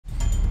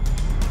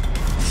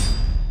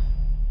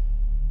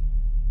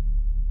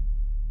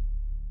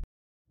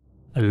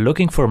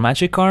Looking for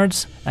magic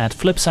cards? At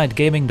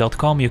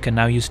flipsidegaming.com you can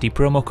now use the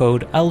promo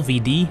code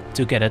LVD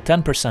to get a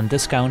 10%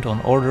 discount on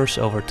orders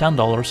over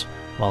 $10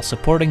 while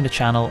supporting the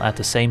channel at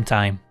the same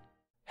time.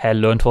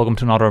 Hello and welcome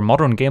to another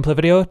modern gameplay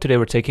video. Today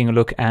we're taking a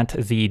look at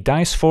the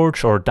Dice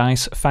Forge or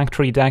Dice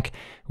Factory deck,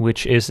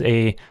 which is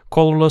a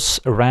colorless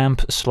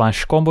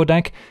ramp/combo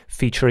deck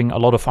featuring a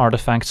lot of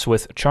artifacts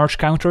with charge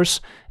counters,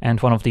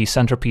 and one of the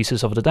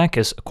centerpieces of the deck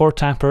is Court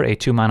Tapper, a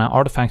 2-mana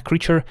artifact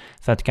creature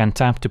that can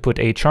tap to put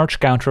a charge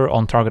counter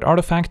on target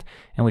artifact,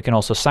 and we can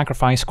also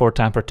sacrifice Court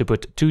Tapper to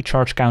put 2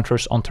 charge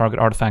counters on target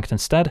artifact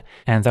instead.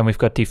 And then we've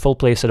got the full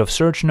playset of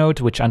Surge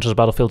Node, which enters the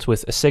battlefield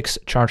with 6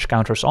 charge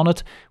counters on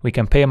it. We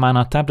can pay a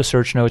mana, tap the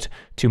Surge Node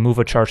to move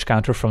a charge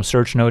counter from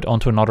Surge Node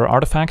onto another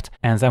artifact,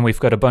 and then we've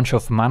got a bunch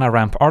of mana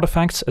ramp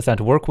artifacts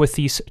that work with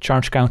these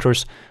charge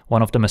counters.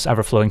 One of them is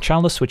Everflowing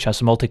Chalice, which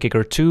has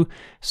multi-kicker 2,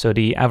 so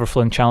the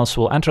Everflowing Chalice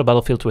will enter the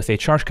battlefield with a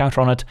charge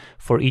counter on it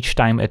for each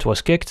time it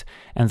was kicked,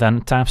 and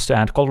then taps to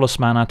add colorless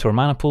mana to our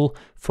mana pool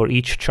for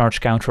each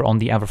charge counter on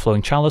the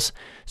Everflowing Chalice.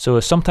 So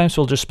sometimes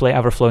we'll just play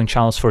Everflowing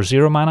Chalice for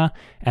 0 mana,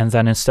 and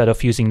then instead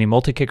of using the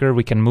multi-kicker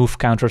we can move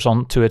counters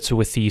onto it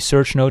with the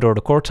Surge Node or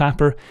the Court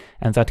Tapper,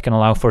 and that can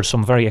allow for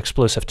some very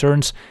explosive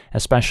turns,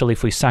 especially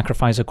if we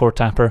sacrifice a Court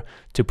Tapper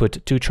to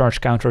put 2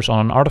 charge counters on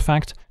an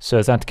artifact.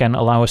 So that can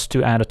allow us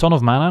to add a ton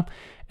of mana.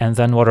 And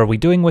then what are we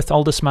doing with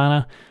all this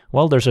mana?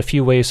 Well, there's a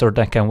few ways our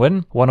deck can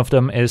win. One of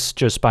them is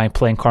just by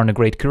playing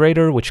Carnigrade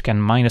Curator, which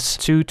can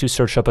 -2 to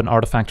search up an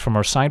artifact from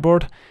our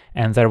sideboard,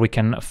 and there we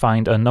can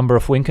find a number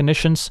of win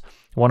conditions.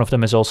 One of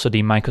them is also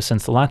the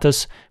Mycosynth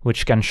Lattice,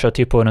 which can shut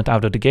the opponent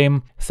out of the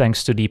game,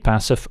 thanks to the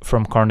passive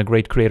from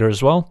Carnigrade Creator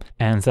as well.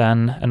 And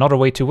then another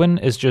way to win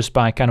is just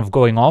by kind of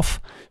going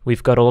off.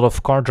 We've got a lot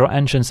of card draw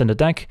engines in the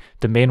deck,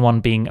 the main one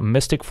being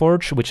Mystic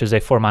Forge, which is a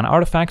 4-mana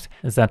artifact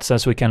that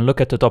says we can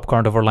look at the top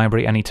card of our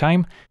library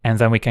anytime, and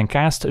then we can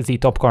cast the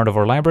top card of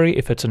our library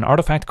if it's an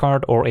artifact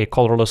card or a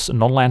colorless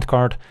non-land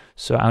card.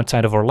 So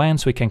outside of our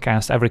lands we can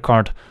cast every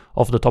card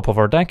of the top of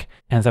our deck,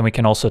 and then we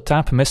can also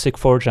tap Mystic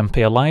Forge and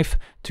pay a life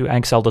to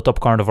exile the top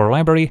card of our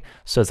library,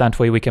 so that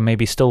way we can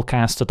maybe still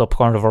cast the top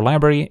card of our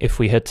library if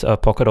we hit a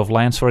pocket of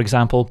lands, for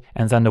example.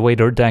 And then the way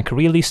their deck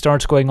really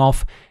starts going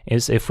off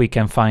is if we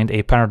can find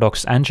a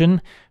Paradox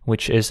Engine,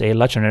 which is a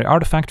legendary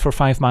artifact for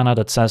 5 mana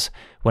that says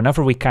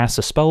whenever we cast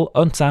a spell,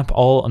 untap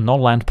all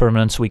non-land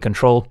permanents we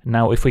control.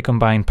 Now if we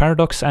combine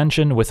Paradox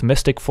Engine with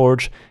Mystic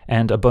Forge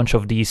and a bunch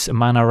of these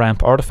mana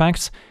ramp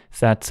artifacts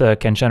that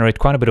can generate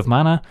quite a bit of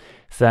mana,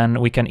 then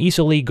we can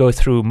easily go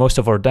through most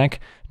of our deck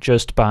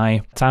just by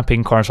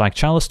tapping cards like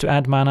Chalice to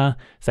add mana,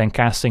 then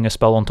casting a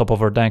spell on top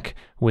of our deck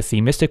with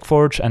the Mystic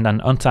Forge, and then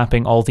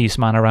untapping all these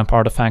mana ramp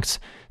artifacts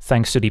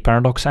thanks to the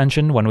Paradox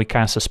Engine when we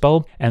cast a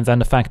spell. And then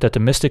the fact that the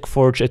Mystic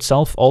Forge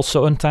itself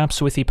also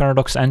untaps with the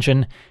Paradox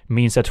Engine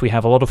means that we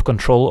have a lot of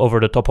control over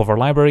the top of our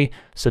library,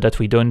 so that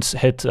we don't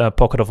hit a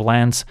pocket of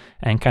lands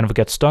and kind of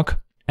get stuck.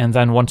 And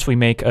then once we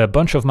make a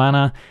bunch of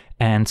mana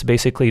and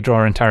basically draw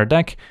our entire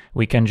deck,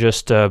 we can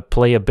just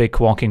play a big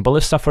Walking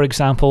Ballista, for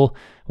example,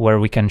 where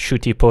we can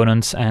shoot the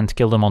opponents and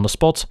kill them on the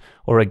spot.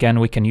 Or again,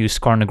 we can use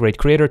Carnigrade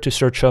Creator to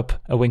search up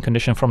a win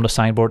condition from the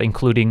sideboard,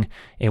 including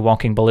a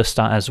Walking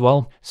Ballista as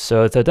well.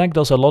 So the deck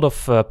does a lot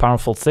of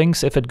powerful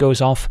things if it goes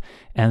off.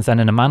 And then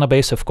in the mana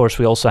base, of course,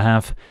 we also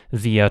have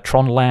the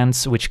Tron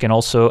lands, which can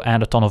also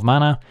add a ton of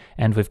mana.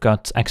 And we've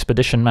got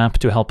Expedition Map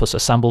to help us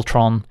assemble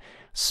Tron.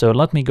 So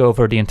let me go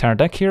over the entire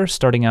deck here,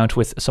 starting out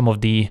with some of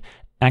the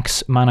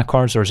X mana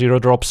cards or 0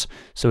 drops.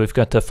 So we've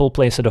got the full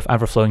playset of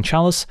Everflowing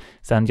Chalice.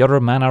 Then the other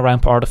mana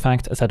ramp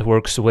artifact that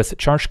works with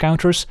charge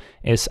counters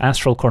is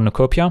Astral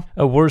Cornucopia,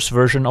 a worse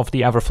version of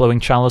the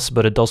Everflowing Chalice,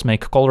 but it does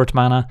make colored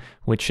mana,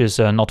 which is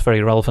not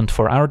very relevant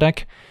for our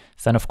deck.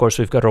 Then of course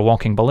we've got our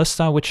Walking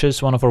Ballista, which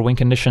is one of our win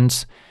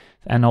conditions,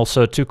 and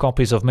also 2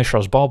 copies of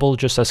Mishra's Bauble,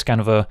 just as kind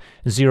of a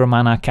 0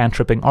 mana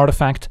cantripping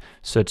artifact.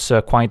 So it's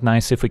quite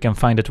nice if we can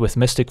find it with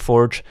Mystic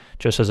Forge,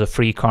 just as a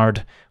free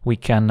card we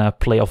can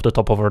play off the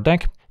top of our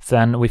deck.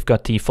 Then we've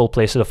got the full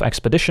playset of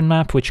Expedition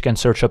Map, which can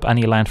search up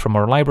any land from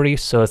our library,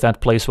 so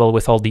that plays well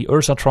with all the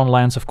Urzatron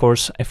lands, of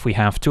course. If we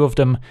have 2 of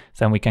them,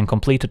 then we can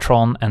complete a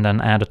Tron and then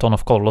add a ton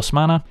of colorless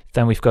mana.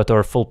 Then we've got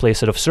our full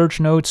playset of Surge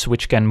Nodes,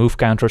 which can move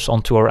counters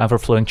onto our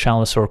Everflowing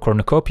Chalice or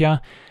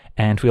Cornucopia.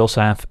 And we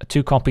also have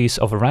 2 copies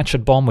of a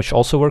Ratchet Bomb, which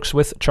also works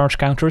with charge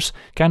counters,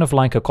 kind of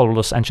like a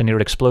colorless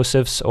Engineered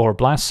Explosives or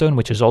Blast Zone,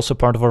 which is also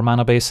part of our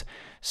mana base.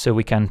 So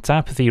we can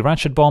tap the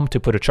Ratchet Bomb to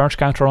put a charge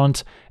counter on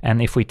it,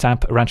 and if we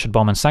tap Ratchet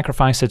Bomb and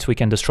sacrifice it, we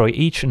can destroy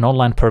each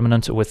non-land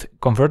permanent with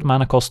convert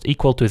mana cost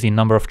equal to the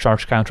number of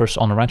charge counters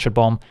on a Ratchet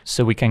Bomb.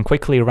 So we can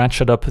quickly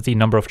ratchet up the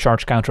number of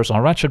charge counters on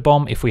a Ratchet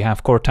Bomb if we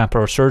have Court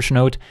Tapper or Surge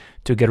Node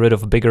to get rid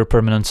of bigger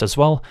permanents as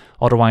well.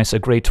 Otherwise, a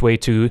great way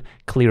to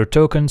clear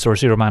tokens or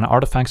 0 mana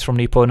artifacts from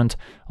the opponent,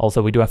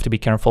 although we do have to be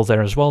careful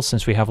there as well,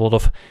 since we have a lot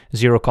of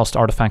 0 cost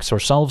artifacts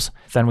ourselves.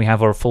 Then we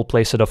have our full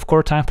playset of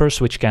Court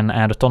Tappers, which can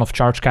add a ton of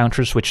charge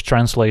counters course, which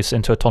translates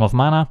into a ton of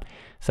mana.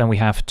 Then we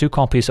have 2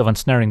 copies of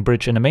Ensnaring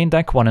Bridge in the main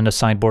deck, one in the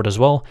sideboard as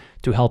well,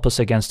 to help us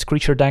against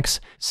creature decks.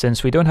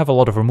 Since we don't have a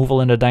lot of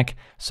removal in the deck,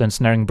 so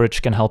Ensnaring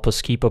Bridge can help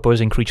us keep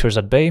opposing creatures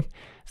at bay.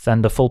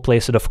 Then the full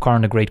playset of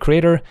Karn the Great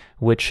Creator,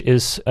 which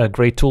is a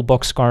great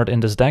toolbox card in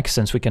this deck,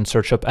 since we can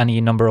search up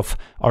any number of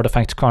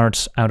artifact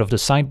cards out of the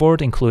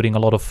sideboard, including a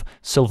lot of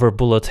Silver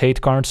Bullet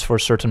hate cards for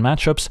certain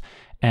matchups.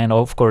 And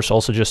of course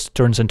also just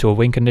turns into a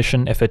win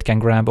condition if it can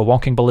grab a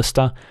Walking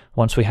Ballista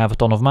once we have a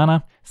ton of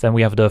mana. Then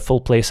we have the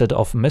full playset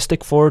of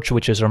Mystic Forge,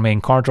 which is our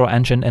main card draw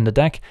engine in the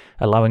deck,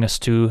 allowing us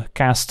to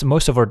cast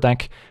most of our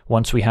deck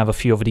once we have a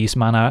few of these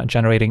mana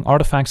generating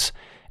artifacts.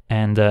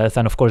 And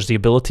then of course the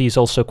ability is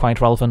also quite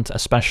relevant,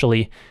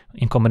 especially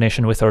in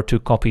combination with our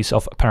 2 copies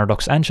of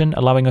Paradox Engine,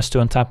 allowing us to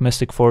untap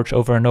Mystic Forge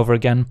over and over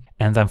again.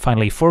 And then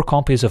finally 4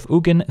 copies of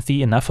Ugin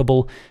the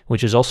Ineffable,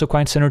 which is also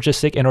quite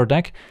synergistic in our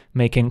deck,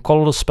 making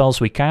colorless spells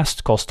we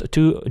cast cost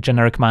 2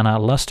 generic mana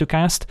less to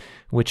cast,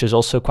 which is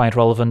also quite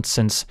relevant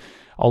since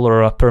all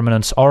our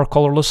permanents are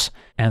colorless.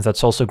 And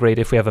that's also great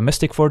if we have a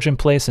Mystic Forge in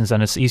place, since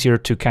then it's easier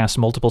to cast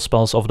multiple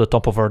spells off the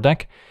top of our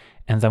deck.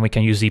 And then we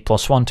can use the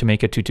 +1 to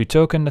make a 2/2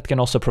 token that can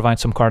also provide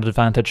some card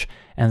advantage,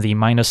 and the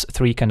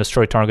 -3 can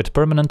destroy target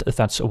permanent if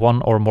that's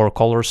 1 or more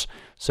colors,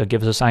 so it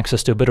gives us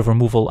access to a bit of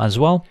removal as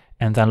well.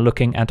 And then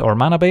looking at our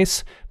mana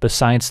base,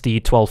 besides the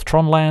 12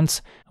 Tron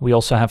lands, we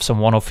also have some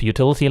one-off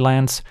utility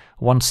lands,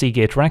 1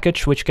 Seagate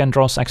Wreckage, which can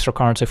draw us extra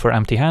cards if we're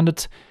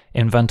empty-handed.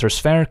 Inventor's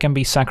Fair can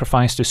be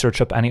sacrificed to search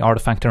up any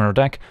artifact in our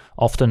deck,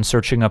 often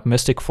searching up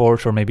Mystic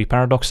Forge or maybe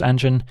Paradox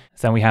Engine.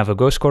 Then we have a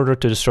Ghost Quarter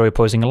to destroy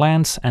opposing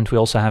lands, and we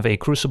also have a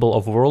Crucible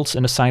of Worlds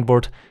in the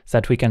sideboard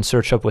that we can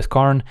search up with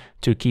Karn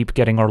to keep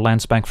getting our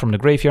lands back from the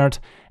graveyard,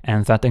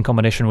 and that in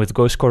combination with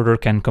Ghost Quarter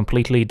can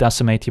completely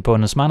decimate the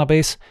opponent's mana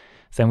base.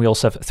 Then we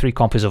also have 3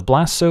 copies of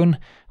Blast Zone,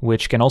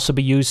 which can also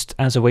be used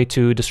as a way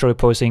to destroy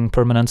opposing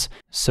permanents,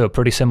 so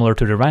pretty similar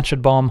to the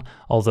Ratchet Bomb,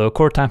 although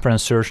Core Tapper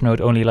and Surge Node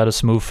only let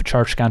us move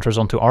charge counters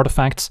onto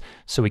artifacts,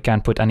 so we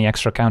can't put any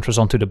extra counters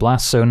onto the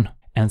Blast Zone.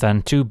 And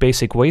then 2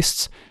 basic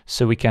wastes,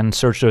 so we can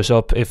search those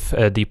up if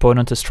the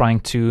opponent is trying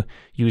to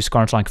use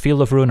cards like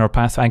Field of Ruin or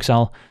Path of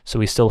Exile, so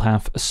we still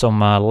have some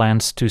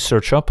lands to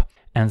search up.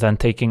 And then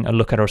taking a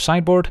look at our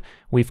sideboard,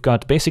 we've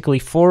got basically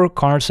 4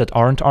 cards that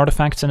aren't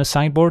artifacts in the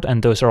sideboard,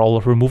 and those are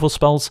all removal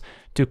spells,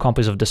 2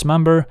 copies of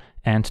Dismember,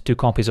 and 2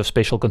 copies of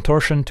Spatial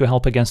Contortion to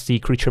help against the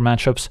creature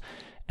matchups.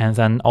 And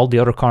then all the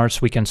other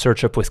cards we can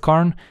search up with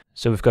Karn.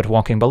 So we've got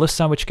Walking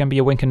Ballista, which can be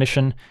a win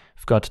condition.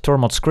 We've got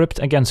Tormod Script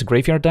against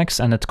graveyard decks,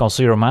 and it costs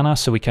 0 mana,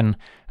 so we can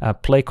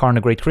play Karn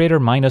the Great Creator,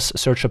 minus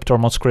search up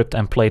Tormod Script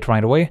and play it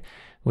right away.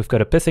 We've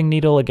got a Pithing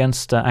Needle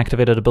against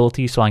activated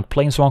abilities like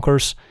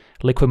Planeswalkers.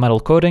 Liquid Metal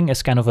Coating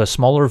is kind of a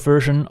smaller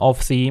version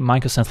of the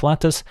Mycosynth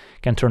Lattice,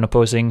 can turn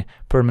opposing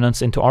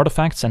permanents into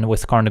artifacts, and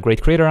with Karn the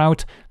Great Creator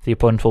out, the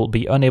opponent will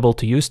be unable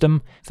to use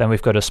them. Then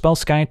we've got a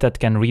Spells Guide that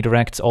can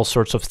redirect all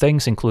sorts of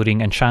things,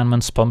 including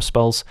enchantments, pump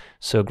spells,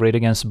 so great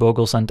against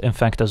Bogles and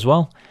Infect as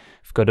well.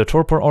 We've got a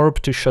Torpor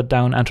Orb to shut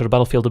down enter the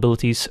battlefield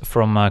abilities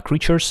from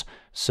creatures,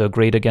 so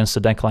great against a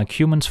deck like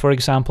Humans, for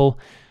example.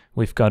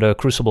 We've got a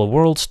Crucible of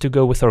Worlds to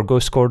go with our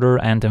Ghost Quarter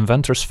and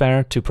Inventor's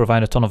Fair to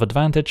provide a ton of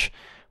advantage.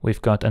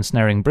 We've got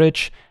Ensnaring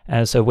Bridge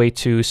as a way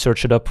to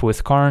search it up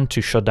with Karn to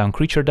shut down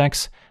creature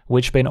decks.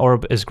 Witchbane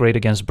Orb is great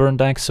against burn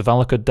decks,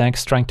 Valakut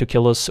decks trying to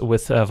kill us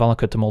with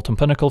Valakut the Molten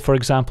Pinnacle, for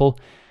example.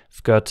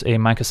 We've got a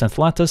Mycosynth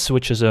Lattice,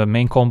 which is a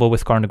main combo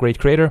with Karn the Great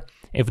Creator.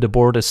 If the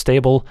board is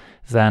stable,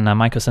 then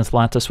Mycosynth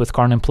Lattice with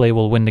Karn in play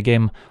will win the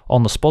game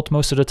on the spot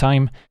most of the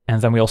time.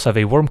 And then we also have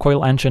a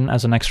Wormcoil Engine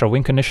as an extra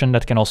win condition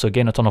that can also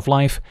gain a ton of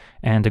life,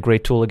 and a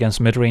great tool against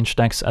mid-range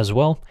decks as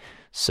well.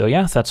 So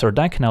yeah, that's our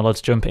deck. Now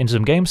let's jump into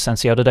some games and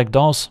see how the deck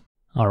does.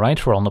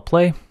 Alright, we're on the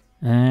play.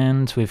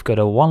 And we've got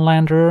a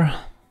 1-lander.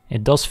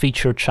 It does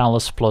feature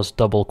Chalice plus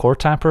double Core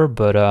Tapper,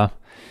 but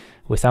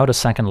without a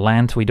second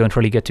land we don't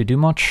really get to do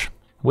much.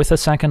 With a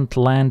second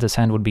land, this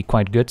hand would be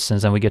quite good,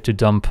 since then we get to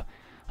dump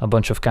a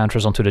bunch of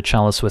counters onto the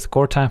Chalice with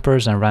Core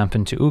Tappers and ramp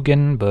into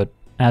Ugin, but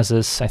as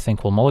is, I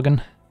think we'll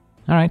mulligan.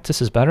 Alright, this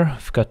is better.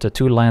 I've got the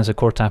 2 lands, a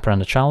Core Tapper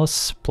and a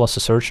Chalice, plus a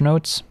Surge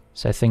Nodes,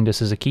 so I think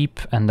this is a keep,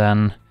 and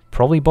then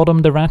probably bottom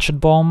the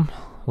Ratchet Bomb.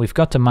 We've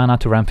got the mana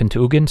to ramp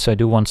into Ugin, so I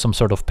do want some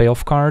sort of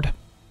payoff card.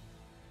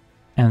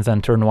 And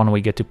then turn 1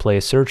 we get to play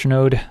a Surge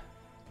Node.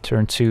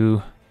 Turn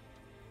 2,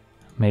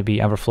 maybe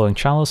Everflowing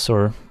Chalice,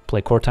 or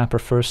play Core Tapper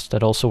first,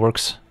 that also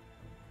works.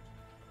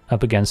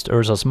 Up against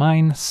Urza's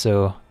Mine,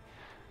 so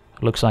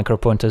looks like our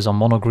opponent is on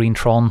mono green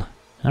Tron.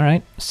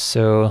 Alright,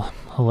 so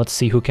let's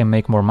see who can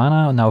make more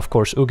mana. Now of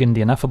course Ugin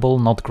the Ineffable,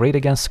 not great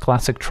against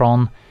classic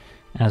Tron,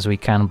 as we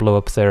can blow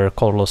up their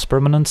colorless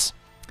permanents.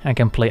 I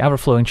can play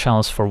Everflowing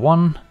Chalice for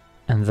 1,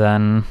 and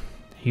then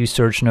use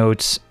Surge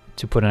Nodes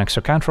to put an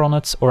extra counter on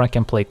it, or I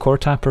can play Core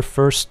Tapper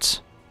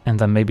first, and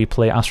then maybe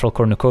play Astral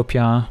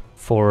Cornucopia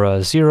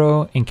for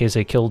 0, in case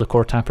I kill the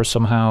Core Tapper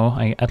somehow.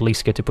 I at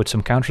least get to put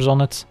some counters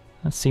on it.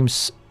 That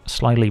seems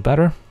slightly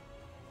better.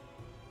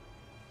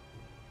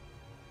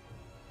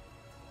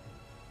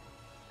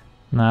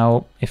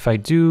 Now, if I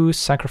do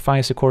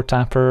sacrifice a Core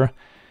Tapper,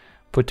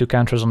 put 2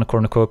 counters on the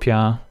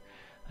Cornucopia.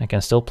 I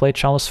can still play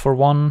Chalice for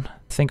 1.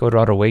 I think I would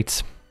rather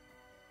wait.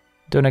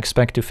 Don't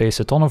expect to face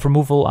a ton of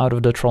removal out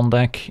of the Tron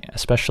deck,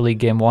 especially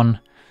game 1.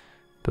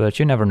 But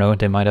you never know,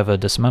 they might have a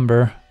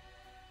Dismember.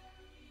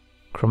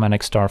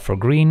 Chromatic Star for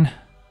green.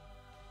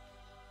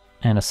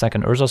 And a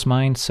second Urza's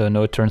Mind, so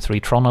no turn 3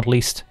 Tron at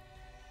least.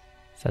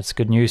 That's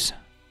good news.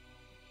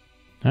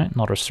 Alright,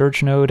 another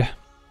Surge Node.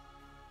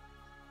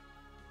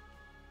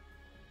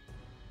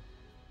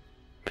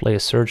 Play a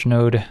Surge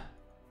Node.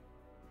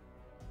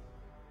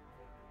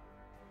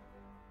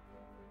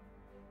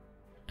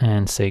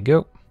 And say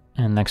go.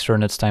 And next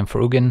turn it's time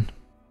for Ugin.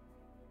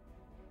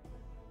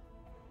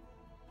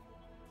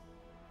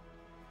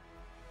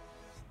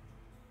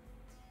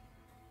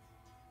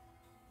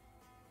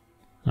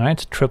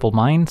 Alright, triple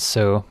Mind,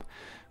 so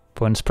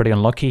opponent's pretty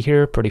unlucky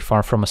here, pretty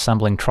far from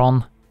assembling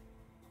Tron.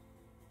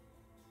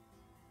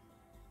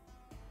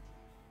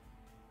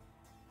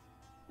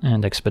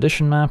 And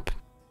Expedition Map.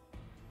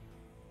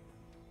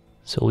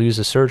 So we'll use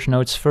the Surge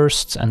Nodes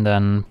first, and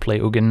then play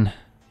Ugin.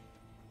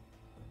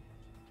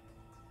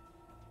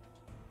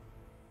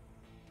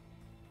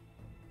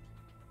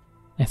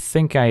 I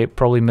think I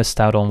probably missed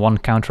out on 1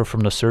 counter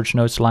from the Surge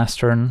Nodes last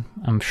turn.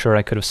 I'm sure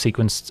I could have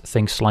sequenced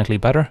things slightly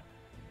better.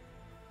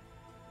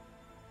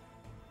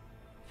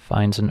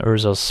 Finds an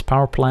Urza's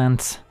Power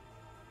Plant,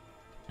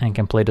 and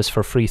can play this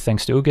for free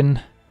thanks to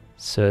Ugin.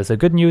 So the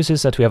good news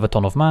is that we have a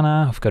ton of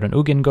mana, I've got an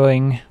Ugin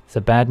going.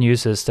 The bad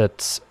news is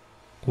that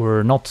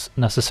we're not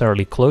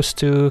necessarily close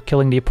to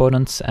killing the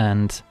opponent,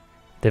 and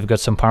they've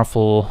got some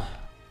powerful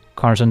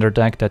cards in their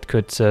deck that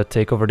could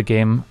take over the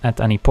game at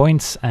any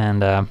point,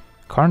 and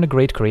Karn the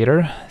Great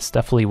Creator is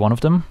definitely one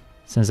of them,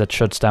 since that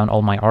shuts down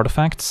all my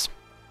artifacts.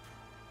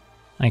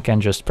 I can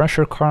just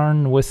pressure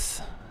Karn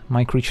with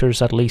my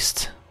creatures at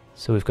least,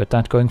 so we've got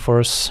that going for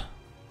us.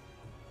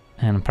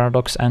 And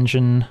Paradox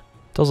Engine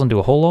doesn't do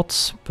a whole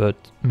lot, but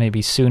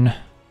maybe soon.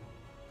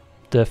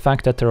 The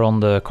fact that they're on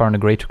the Karn the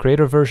Great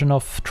Creator version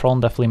of Tron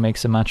definitely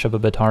makes the matchup a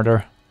bit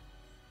harder.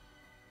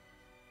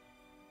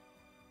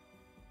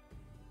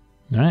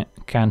 Alright,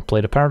 can't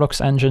play the Paradox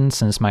Engine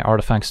since my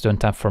artifacts don't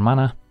tap for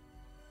mana.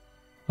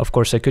 Of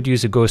course I could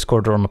use a Ghost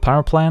Quarter on the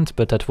Power Plant,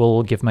 but that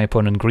will give my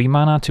opponent green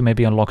mana to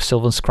maybe unlock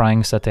Sylvan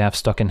Scryings that they have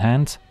stuck in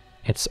hand.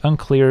 It's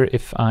unclear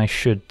if I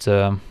should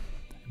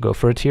go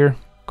for it here.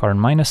 Karn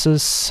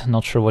minuses,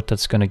 not sure what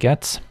that's gonna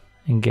get.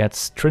 It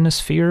gets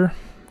Trinisphere,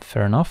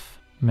 fair enough.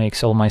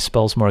 Makes all my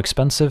spells more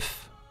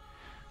expensive,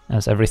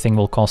 as everything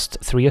will cost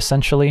 3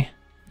 essentially.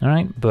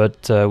 Alright,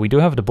 but we do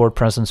have the board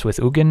presence with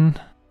Ugin.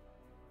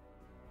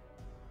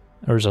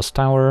 Urza's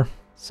Tower,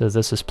 so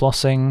this is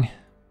plussing.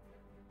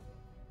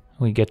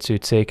 We get to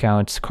take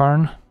out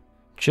Karn.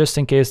 Just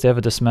in case they have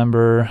a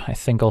Dismember, I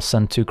think I'll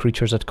send 2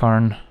 creatures at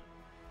Karn.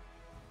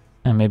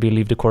 And maybe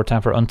leave the Core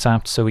Tapper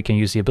untapped so we can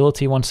use the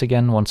ability once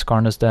again once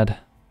Karn is dead.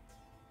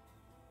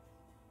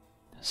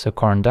 So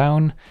Karn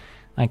down.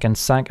 I can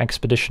sack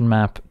Expedition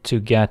Map to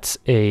get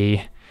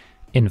a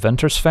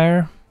Inventor's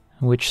Fair,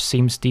 which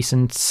seems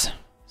decent.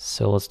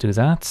 So let's do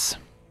that.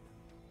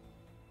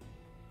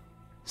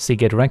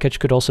 Seagate Wreckage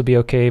could also be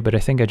okay, but I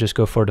think I just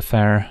go for the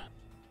Fair.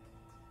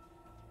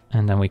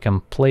 And then we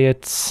can play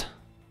it.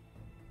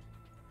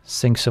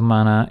 Sink some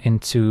mana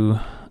into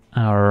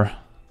our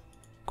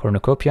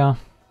Cornucopia.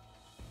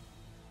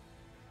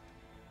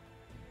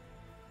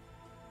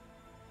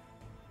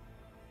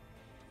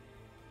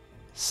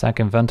 Sack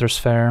Inventor's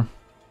Fair.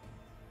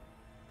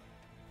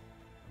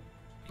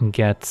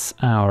 Get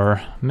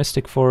our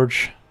Mystic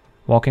Forge.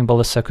 Walking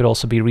Ballista could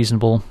also be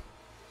reasonable.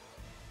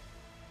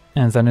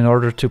 And then in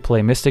order to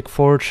play Mystic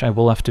Forge, I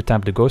will have to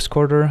tap the Ghost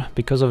Quarter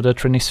because of the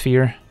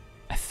Trinisphere.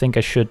 I think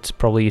I should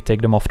probably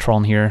take them off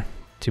Tron here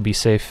to be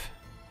safe.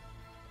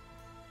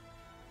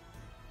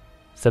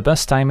 The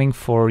best timing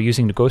for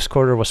using the Ghost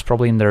Quarter was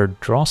probably in their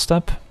draw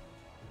step,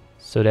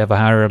 so they have a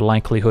higher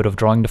likelihood of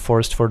drawing the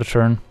forest for the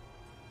turn.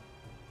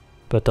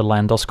 But the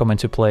land does come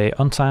into play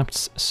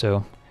untapped,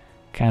 so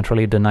can't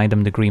really deny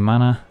them the green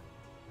mana.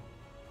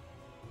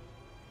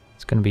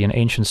 It's going to be an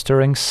Ancient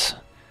Stirrings,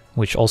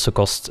 which also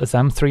costs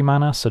them 3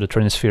 mana, so the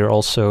Trinisphere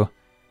also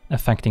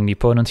affecting the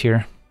opponent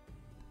here.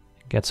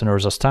 Gets an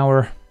Urza's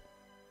Tower.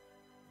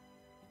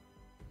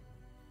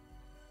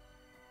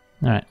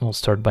 Alright, we'll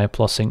start by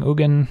plussing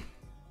Ugin.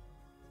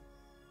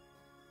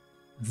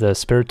 The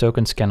Spirit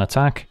Tokens can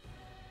attack.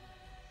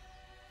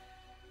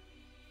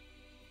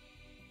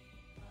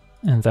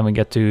 And then we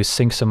get to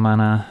sink some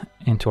mana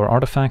into our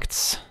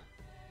artifacts.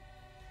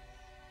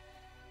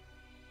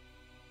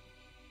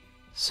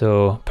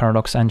 So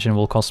Paradox Engine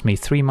will cost me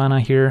 3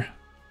 mana here.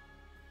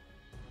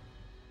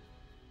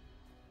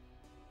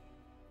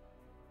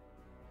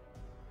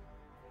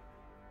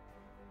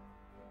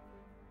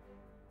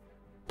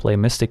 Play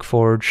Mystic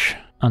Forge,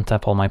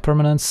 untap all my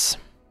permanents,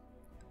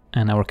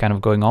 and now we're kind of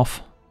going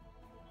off.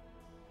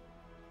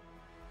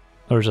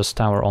 Urza's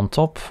Tower on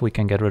top, we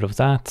can get rid of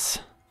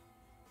that.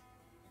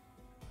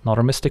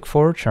 Another Mystic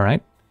Forge,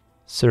 alright.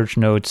 Surge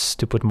Nodes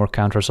to put more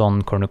counters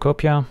on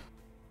Cornucopia.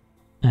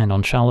 And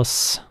on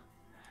Chalice,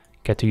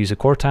 get to use a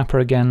Core Tapper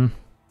again.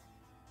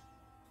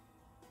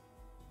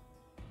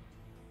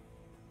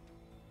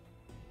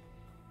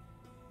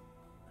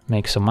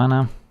 make some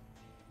mana,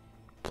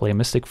 play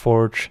Mystic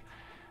Forge.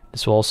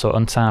 This will also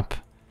untap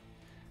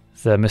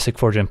the Mystic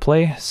Forge in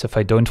play, so if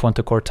I don't want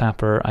the Core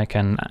Tapper, I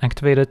can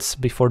activate it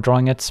before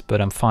drawing it, but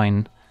I'm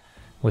fine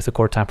with the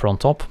Core Tapper on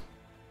top.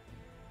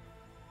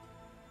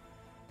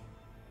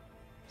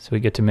 So we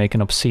get to make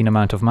an obscene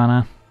amount of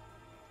mana.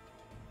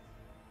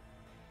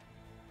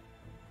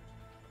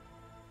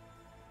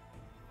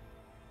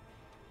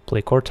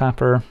 Play Core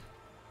Tapper.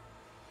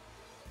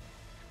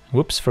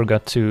 Whoops,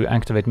 forgot to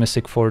activate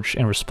Mystic Forge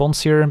in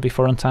response here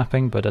before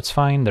untapping, but that's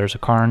fine. There's a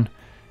Karn,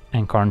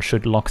 and Karn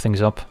should lock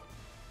things up.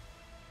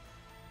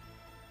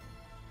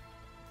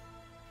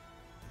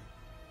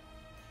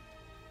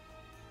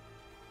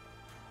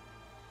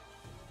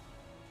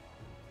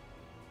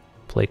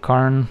 Play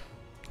Karn,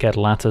 get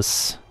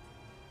Lattice,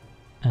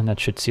 and that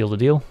should seal the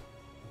deal.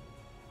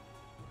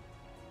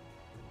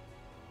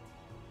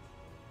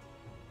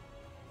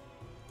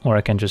 Or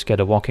I can just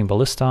get a Walking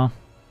Ballista,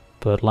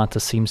 but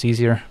Lattice seems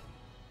easier.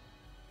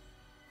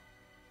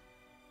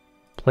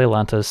 Play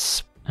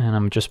Lattice, and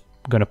I'm just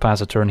gonna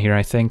pass a turn here,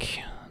 I think.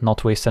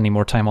 Not waste any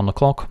more time on the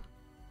clock.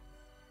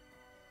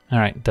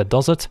 Alright, that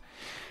does it.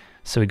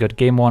 So we got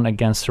game 1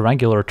 against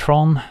regular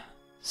Tron.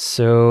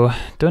 So,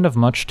 don't have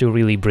much to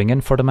really bring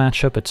in for the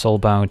matchup. It's all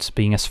about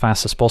being as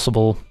fast as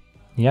possible.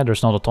 Yeah,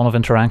 there's not a ton of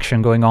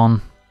interaction going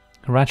on.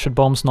 Ratchet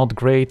Bomb's not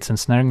great,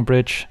 Ensnaring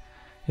Bridge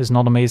is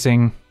not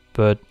amazing,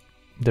 but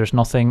there's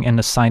nothing in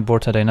the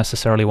sideboard that I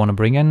necessarily want to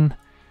bring in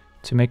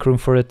to make room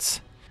for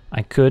it.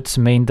 I could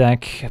main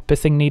deck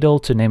Pithing Needle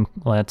to name,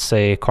 let's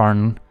say,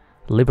 Karn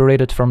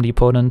Liberated from the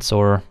opponent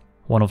or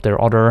one of their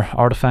other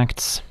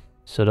artifacts.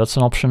 So that's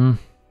an option.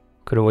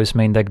 Could always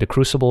main deck the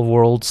Crucible of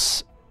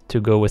Worlds to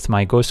go with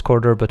my Ghost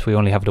Quarter, but we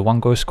only have the one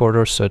Ghost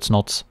Quarter, so it's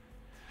not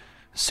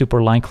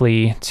super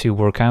likely to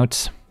work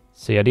out.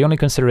 So yeah, the only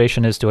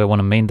consideration is, do I want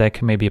to main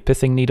deck maybe a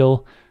Pithing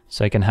Needle,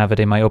 so I can have it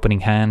in my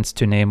opening hand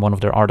to name one of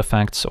their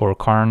artifacts or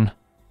Karn,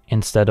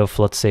 instead of,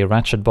 let's say,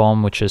 Ratchet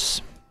Bomb, which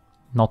is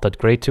not that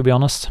great, to be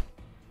honest.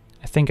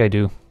 I think I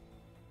do.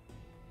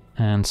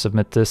 And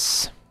submit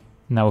this.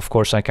 Now, of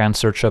course, I can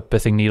search up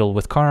Pithing Needle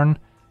with Karn,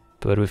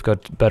 but we've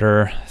got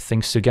better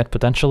things to get,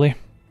 potentially.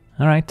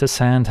 Alright, this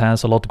hand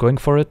has a lot going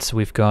for it.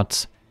 We've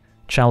got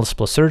Chalice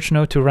plus Surge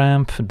Node to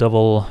ramp,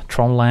 double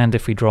Tron land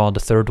if we draw the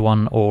third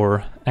one,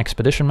 or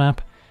Expedition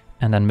map,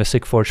 and then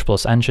Mystic Forge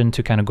plus Engine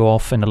to kind of go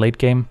off in the late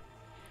game.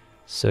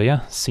 So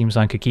yeah, seems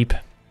like a keep.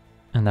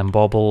 And then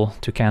Bauble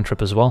to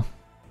cantrip as well.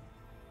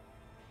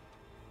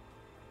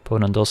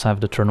 Opponent does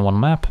have the turn 1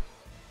 map.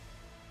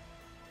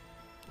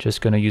 Just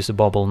gonna use the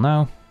Bauble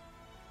now.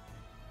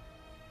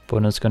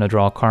 Opponent's gonna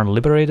draw Karn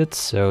Liberated,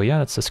 so yeah,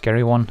 that's a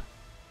scary one.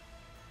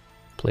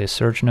 Play a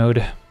Surge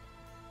Node.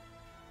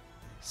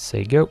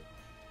 Say go.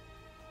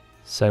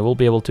 So I will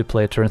be able to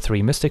play a turn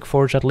 3 Mystic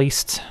Forge at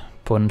least.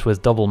 Opponent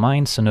with double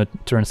Mind, so no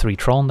turn 3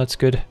 Tron, that's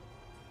good.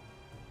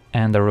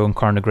 And our own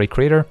Karn the Great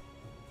Creator.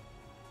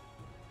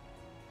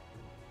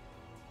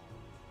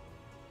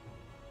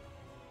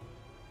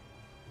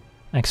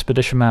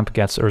 Expedition map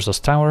gets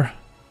Urza's Tower.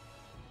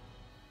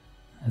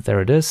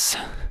 There it is.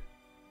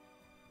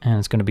 And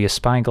it's going to be a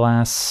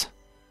Spyglass.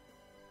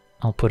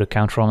 I'll put a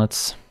counter on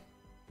it.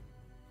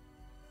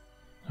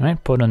 Alright,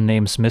 opponent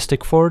names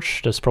Mystic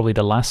Forge. That's probably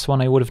the last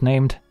one I would have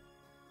named.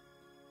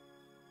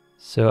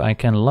 So I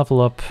can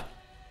level up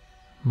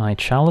my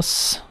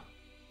Chalice.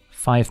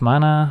 5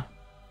 mana.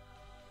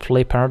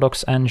 Play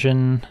Paradox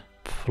Engine.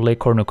 Play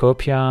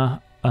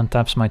Cornucopia.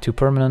 Untaps my 2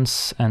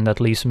 permanents. And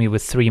that leaves me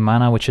with 3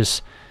 mana, which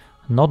is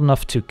not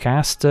enough to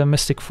cast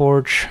Mystic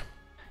Forge.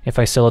 If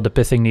I still had the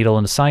Pithing Needle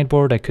in the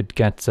sideboard, I could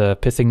get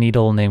Pithing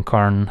Needle, name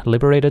Karn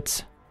Liberated,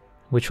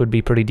 which would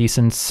be pretty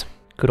decent.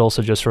 Could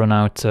also just run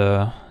out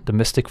the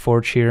Mystic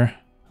Forge here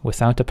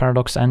without the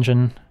Paradox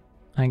Engine.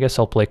 I guess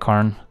I'll play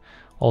Karn.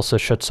 Also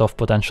shuts off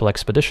potential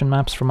Expedition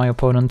maps from my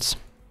opponents.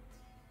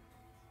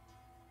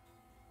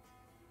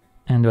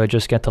 And do I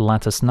just get the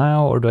Lattice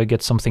now, or do I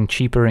get something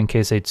cheaper in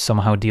case I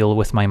somehow deal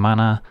with my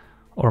mana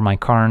or my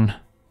Karn?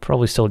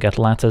 Probably still get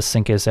Lattice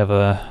in case I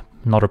have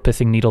another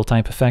Pithing Needle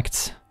type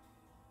effect.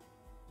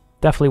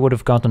 Definitely would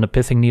have gotten a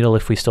Pithing Needle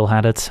if we still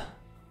had it.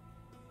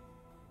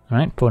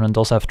 Alright, opponent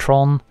does have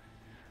Tron,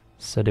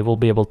 so they will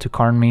be able to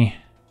Karn me.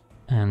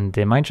 And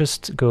they might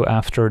just go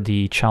after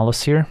the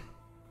Chalice here.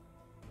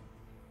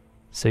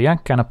 So yeah,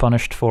 kinda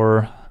punished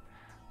for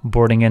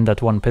boarding in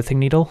that one Pithing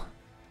Needle.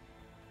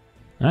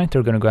 Alright,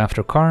 they're gonna go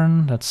after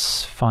Karn,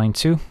 that's fine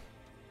too.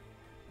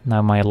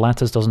 Now my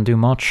Lattice doesn't do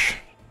much.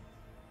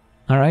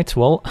 Alright,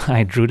 well,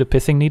 I drew the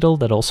Pithing Needle,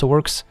 that also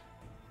works.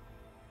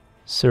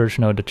 Surge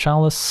Node the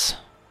Chalice.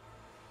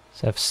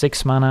 So I have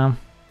 6 mana,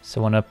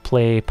 so I want to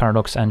play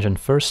Paradox Engine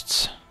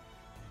first.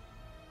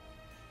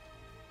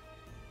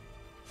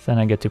 Then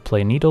I get to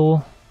play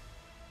Needle.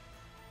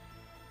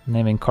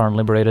 Naming Karn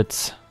Liberated.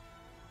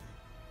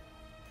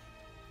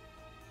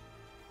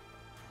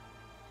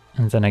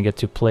 And then I get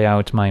to play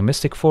out my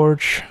Mystic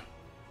Forge.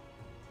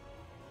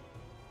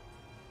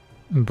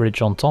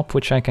 Bridge on top,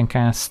 which I can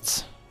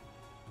cast.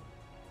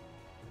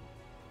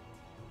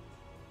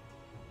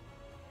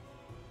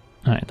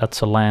 Alright,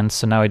 that's a land,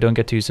 so now I don't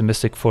get to use the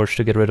Mystic Forge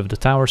to get rid of the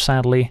tower,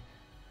 sadly.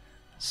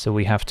 So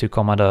we have to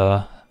come at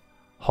a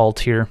halt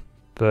here.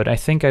 But I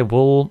think I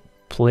will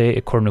play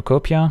a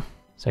Cornucopia.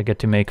 So I get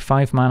to make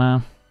 5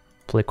 mana,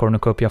 play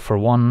Cornucopia for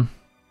 1,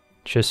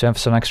 just to have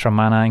some extra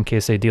mana in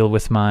case I deal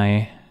with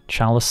my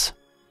Chalice.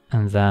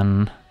 And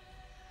then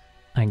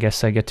I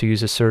guess I get to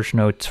use a Surge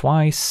Node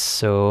twice,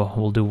 so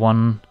we'll do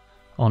 1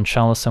 on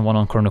Chalice and 1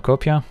 on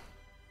Cornucopia.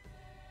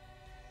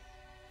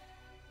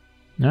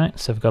 Alright,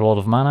 so I've got a lot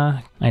of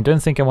mana. I don't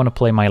think I want to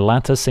play my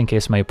Lattice in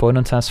case my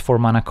opponent has 4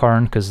 mana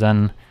Karn, because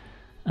then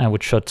I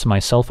would shut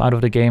myself out of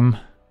the game.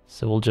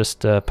 So we'll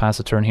just pass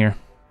a turn here.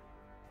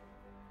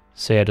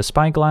 So yeah, the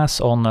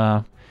Spyglass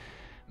on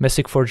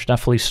Mystic Forge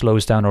definitely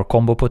slows down our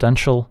combo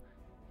potential.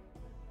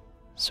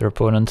 So our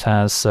opponent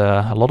has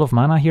a lot of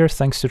mana here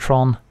thanks to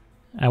Tron.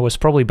 I was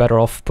probably better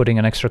off putting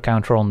an extra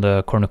counter on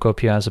the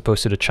Cornucopia as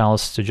opposed to the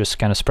Chalice to just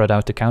kind of spread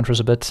out the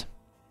counters a bit.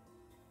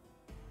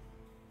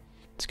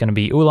 It's going to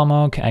be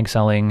Ulamog,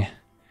 exiling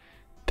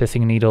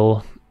Pithing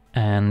Needle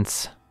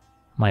and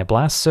my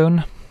Blast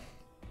Zone.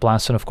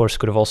 Blast Zone, of course,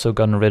 could have also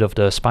gotten rid of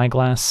the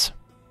Spyglass.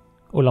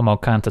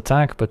 Ulamog can't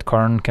attack, but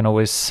Karn can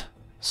always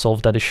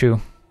solve that issue.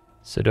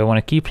 So do I want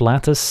to keep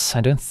Lattice?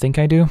 I don't think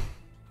I do.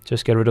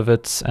 Just get rid of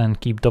it and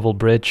keep Double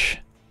Bridge,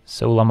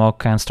 so Ulamog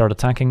can't start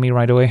attacking me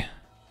right away.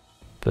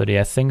 But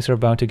yeah, things are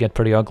about to get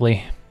pretty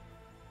ugly.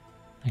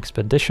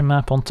 Expedition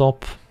map on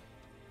top.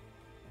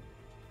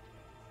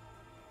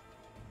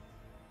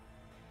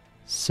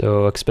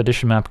 So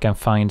Expedition map can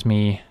find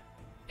me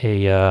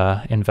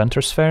a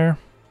Inventor's Fair,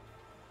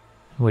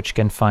 which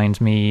can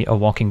find me a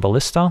Walking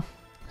Ballista.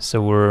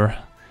 So we're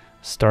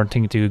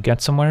starting to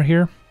get somewhere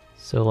here.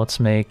 So let's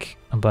make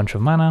a bunch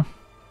of mana.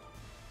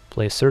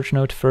 Play Surge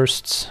Node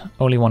first.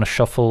 Only want to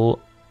shuffle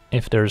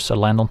if there's a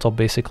land on top,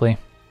 basically.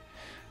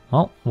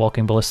 Well,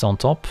 Walking Ballista on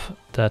top.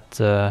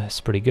 That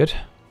is pretty good.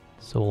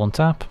 So we'll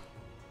untap.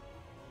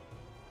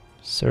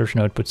 Surge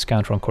Node puts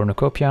counter on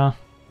Cornucopia.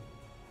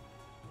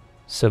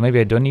 So maybe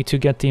I don't need to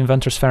get the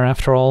Inventor's Fair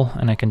after all,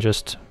 and I can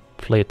just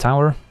play a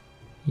tower.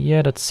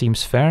 Yeah, that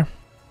seems fair.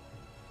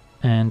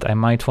 And I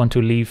might want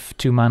to leave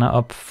 2 mana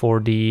up for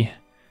the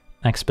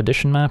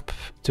Expedition map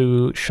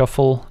to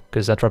shuffle,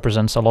 because that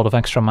represents a lot of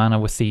extra mana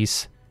with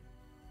these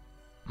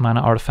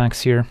mana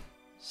artifacts here.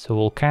 So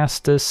we'll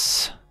cast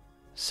this.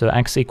 So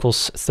X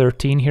equals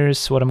 13 here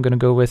is what I'm going to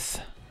go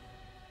with.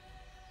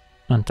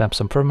 Untap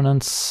some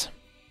permanents.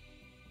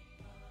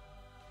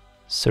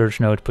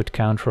 Surge Node put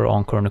counter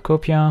on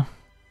Cornucopia.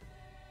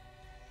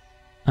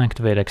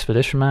 Activate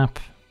Expedition map.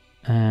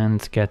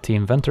 And get the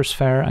Inventor's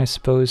Fair, I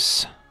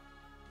suppose.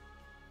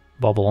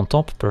 Bubble on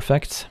top,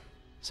 perfect.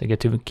 So I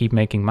get to keep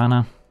making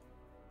mana.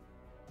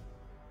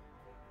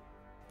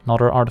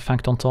 Another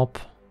artifact on top,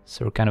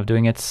 so we're kind of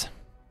doing it.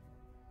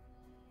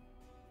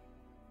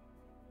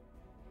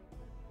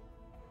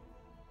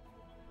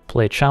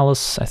 Play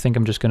Chalice, I think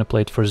I'm just going to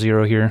play it for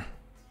 0 here.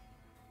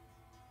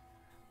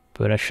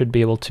 But I should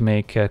be able to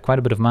make quite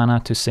a bit of mana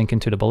to sink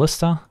into the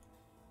Ballista.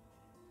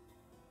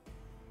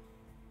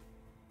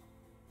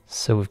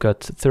 So we've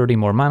got 30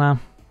 more mana,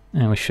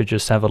 and we should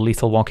just have a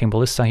lethal Walking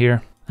Ballista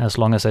here, as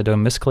long as I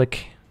don't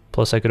misclick.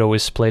 Plus I could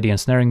always play the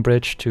Ensnaring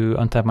Bridge to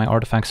untap my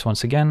artifacts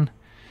once again.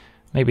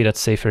 Maybe that's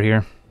safer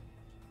here.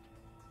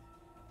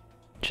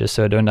 Just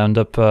so I don't end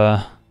up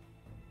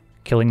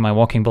killing my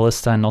Walking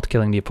Ballista and not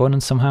killing the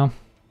opponent somehow.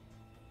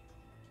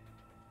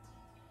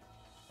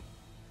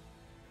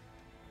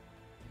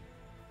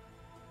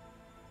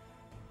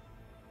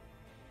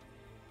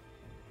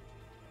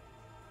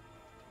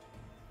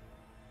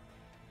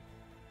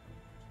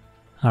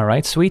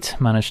 Alright, sweet.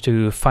 Managed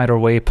to fight our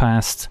way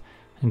past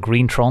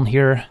Green Tron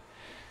here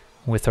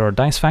with our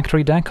Dice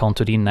Factory deck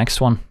onto the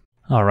next one.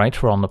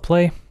 Alright, we're on the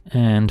play.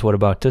 And what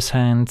about this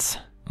hand?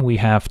 We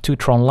have 2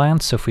 Tron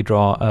lands, so if we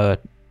draw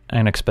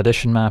an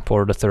Expedition map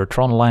or the 3rd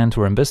Tron land,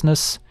 we're in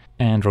business.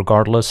 And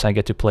regardless, I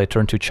get to play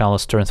turn 2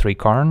 Chalice, turn 3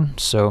 Karn,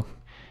 so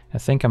I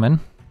think I'm in.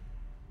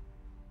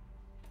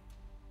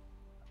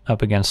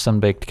 Up against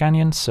Sunbaked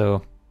Canyon,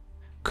 so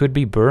could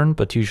be burn,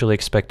 but usually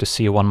expect to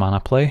see a 1 mana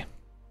play.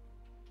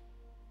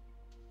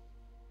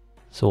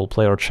 So we'll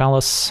play our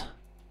Chalice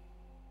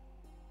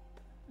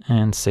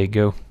and say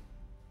go.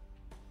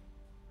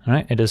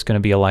 Alright, it is going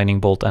to be a Lightning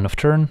Bolt end of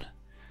turn.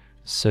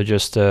 So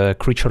just a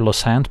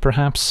creatureless hand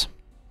perhaps.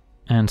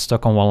 And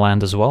stuck on 1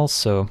 land as well,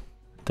 so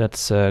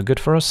that's good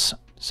for us.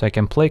 So I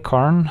can play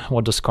Karn.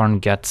 What does Karn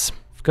get?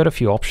 I've got a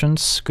few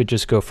options. Could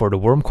just go for the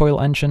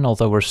Wormcoil Engine,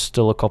 although we're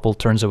still a couple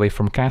turns away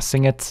from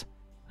casting it.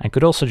 I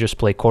could also just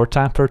play Core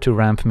Tapper to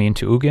ramp me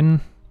into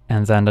Ugin,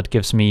 and then that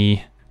gives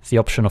me the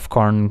option of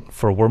Karn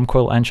for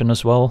Wormcoil Engine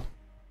as well.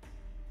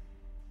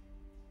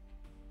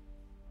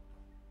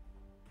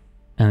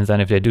 And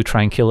then if they do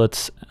try and kill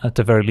it, at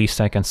the very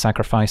least I can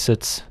sacrifice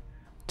it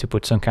to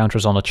put some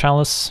counters on the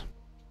Chalice.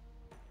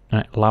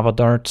 Alright, Lava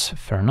Dart,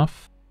 fair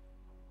enough.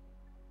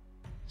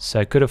 So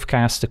I could have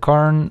cast the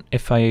Karn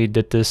if I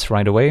did this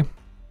right away,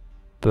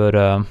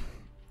 but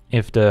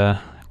if the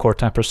Core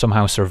Tapper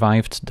somehow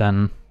survived,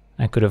 then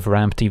I could have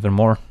ramped even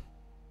more.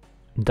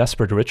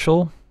 Desperate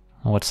Ritual.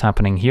 what's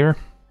happening here.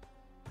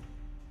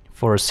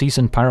 For a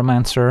Seasoned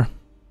Pyromancer.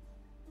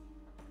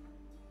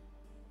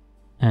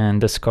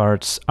 And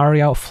discards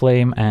Aria of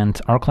Flame and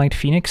Arclight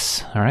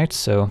Phoenix. Alright,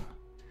 so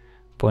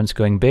opponent's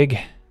going big.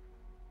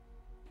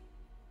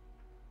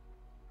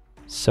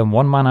 Some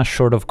 1 mana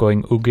short of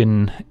going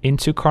Ugin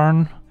into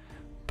Karn,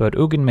 but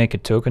Ugin make a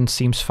token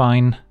seems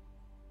fine.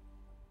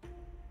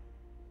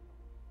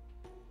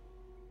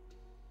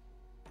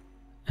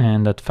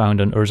 And that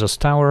found an Urza's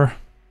Tower.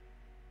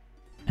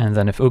 And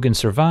then if Ugin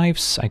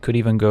survives, I could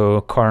even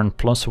go Karn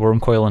plus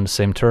Wormcoil in the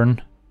same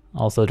turn.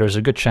 Although there's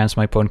a good chance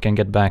my opponent can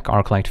get back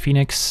Arclight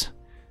Phoenix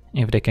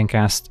if they can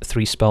cast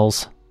 3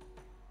 spells.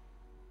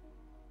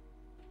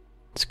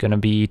 It's gonna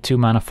be 2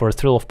 mana for a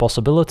Thrill of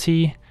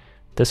Possibility,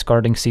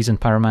 discarding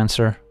Seasoned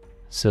Pyromancer,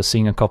 so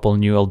seeing a couple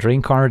new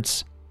Eldraine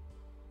cards.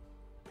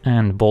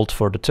 And Bolt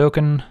for the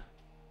token,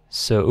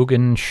 so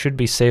Ugin should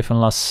be safe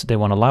unless they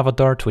want a Lava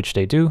Dart, which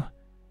they do.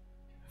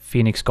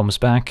 Phoenix comes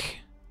back,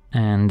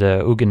 and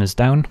Ugin is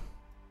down.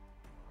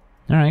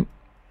 Alright.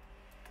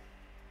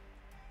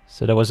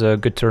 So that was a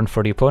good turn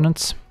for the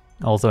opponents,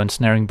 although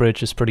Ensnaring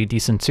Bridge is pretty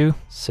decent too.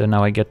 So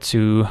now I get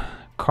to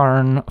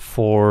Karn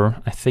for,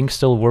 I think,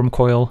 still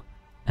Wormcoil,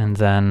 and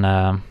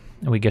then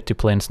we get to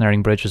play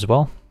Ensnaring Bridge as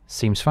well.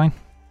 Seems fine.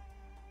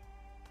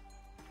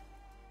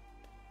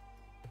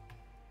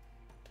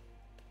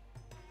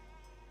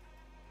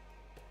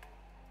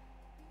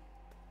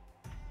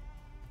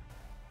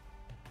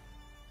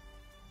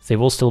 They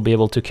will still be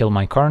able to kill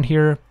my Karn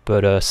here,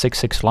 but a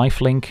 6/6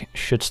 lifelink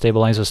should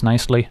stabilize us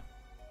nicely.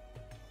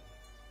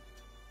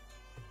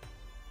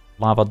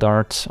 Lava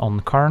Dart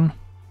on Karn,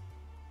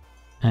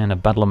 and a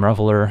Bedlam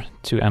Reveler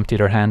to empty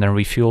their hand and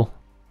refuel.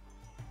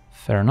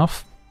 Fair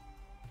enough.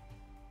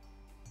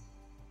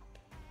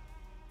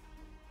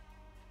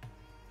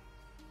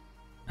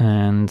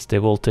 And they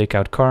will take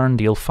out Karn,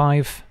 deal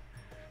 5,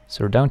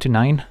 so we're down to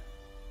 9.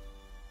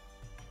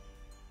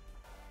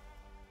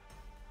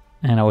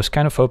 And I was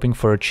kind of hoping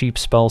for a cheap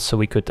spell so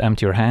we could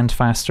empty your hand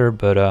faster,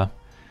 but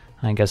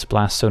I guess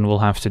Blast Zone will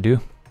have to do.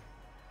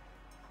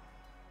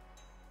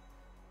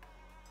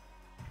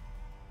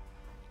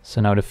 So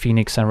now the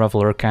Phoenix and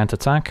Reveler can't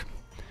attack.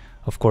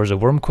 Of course the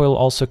Wormcoil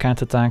also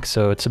can't attack,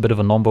 so it's a bit of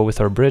a nombo with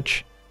our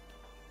bridge.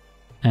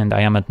 And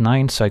I am at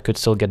 9, so I could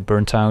still get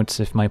burnt out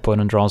if my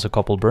opponent draws a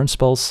couple burn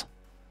spells.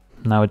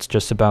 Now it's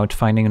just about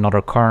finding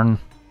another Karn,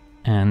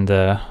 and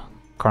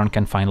Karn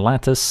can find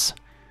Lattice,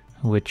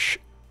 which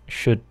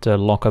should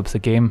lock up the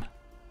game.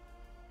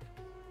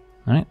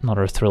 Alright,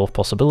 another Thrill of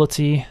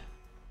Possibility.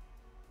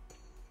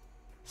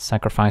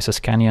 Sacrifices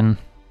Canyon.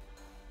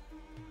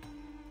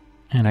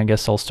 And I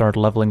guess I'll start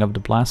leveling up the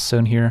Blast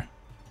Zone here.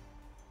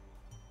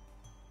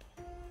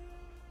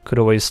 Could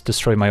always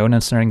destroy my own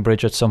Ensnaring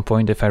Bridge at some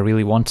point if I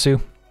really want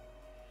to.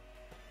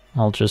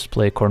 I'll just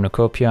play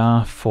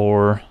Cornucopia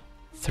for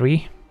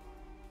 3.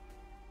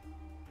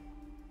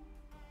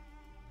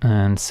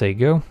 And say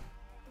go.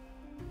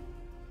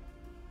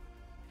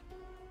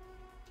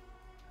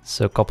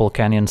 So a couple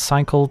canyons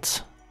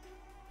cycled,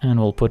 and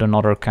we'll put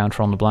another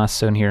counter on the Blast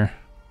Zone here.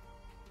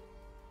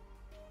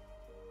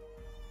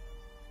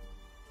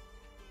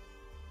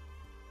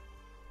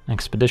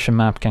 Expedition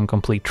map can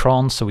complete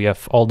Tron, so we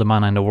have all the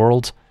mana in the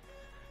world.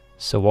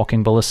 So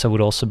Walking Ballista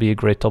would also be a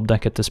great top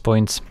deck at this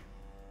point.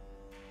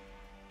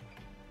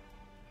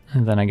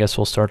 And then I guess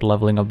we'll start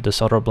leveling up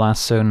this other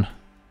Blast Zone.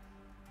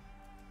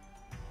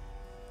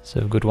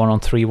 So a good 1 on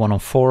 3, 1 on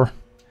 4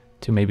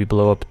 to maybe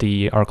blow up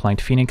the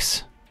Arclight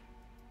Phoenix.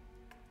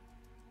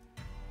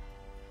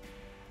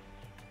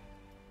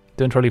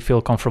 Don't really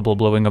feel comfortable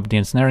blowing up the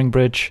Ensnaring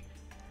Bridge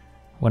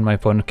when my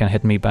opponent can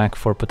hit me back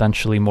for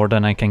potentially more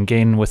than I can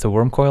gain with the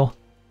Wormcoil.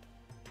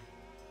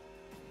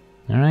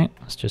 Alright,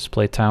 let's just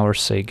play towers,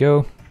 say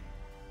go.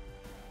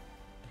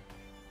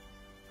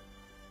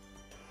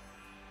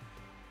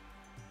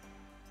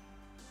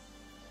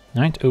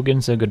 Alright,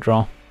 Ugin's a good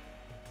draw.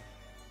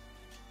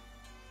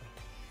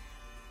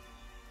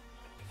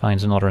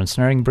 Finds another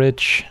Ensnaring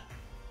Bridge.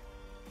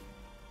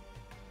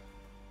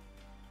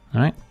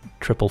 Alright,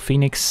 triple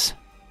Phoenix.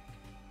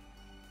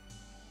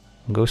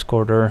 Ghost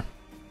Quarter,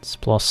 it's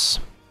plus.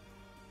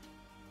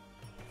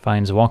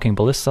 Finds Walking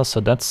Ballista, so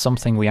that's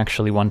something we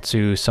actually want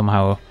to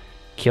somehow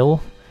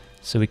kill,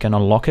 so we can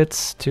unlock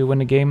it to win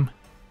the game.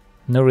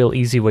 No real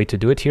easy way to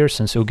do it here,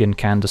 since Ugin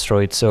can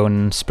destroy its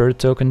own spirit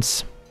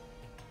tokens.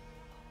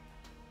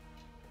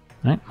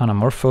 Right,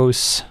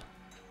 Manamorphose.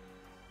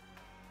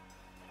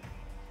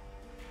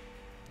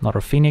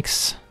 Another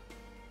Phoenix.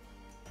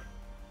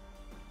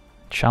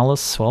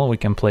 Chalice, well, we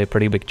can play a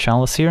pretty big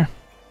Chalice here.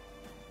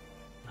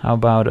 How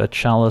about a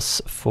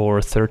Chalice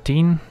for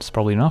 13? It's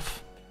probably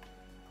enough.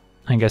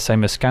 I guess I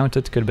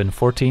miscounted, could have been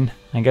 14.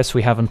 I guess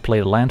we haven't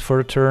played land for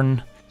a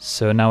turn,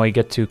 so now I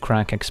get to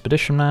crack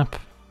Expedition Map.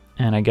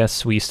 And I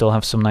guess we still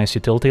have some nice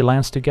utility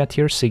lands to get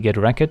here, Seagate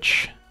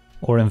Wreckage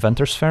or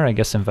Inventor's Fair. I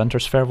guess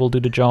Inventor's Fair will do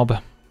the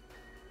job.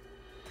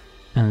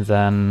 And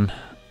then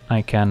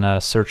I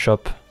can search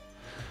up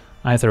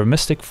either a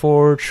Mystic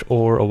Forge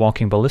or a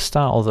Walking Ballista,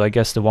 although I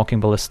guess the Walking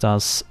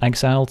Ballasta's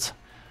exiled.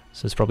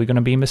 So it's probably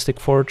gonna be Mystic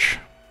Forge.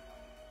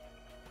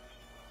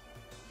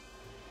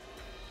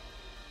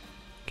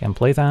 Can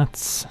play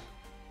that.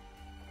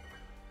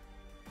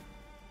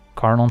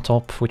 Karn on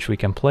top, which we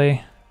can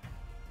play.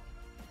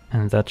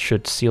 And that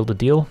should seal the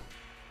deal.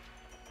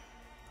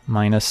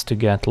 Minus to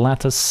get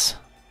Lattice.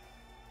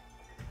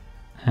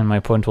 And my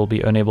opponent will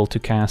be unable to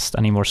cast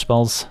any more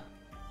spells.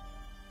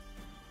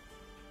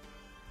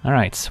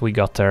 Alright, we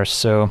got there,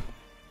 so...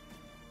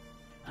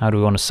 How do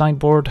we want to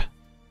sideboard?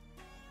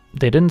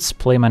 They didn't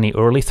play many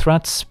early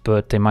threats,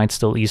 but they might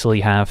still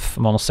easily have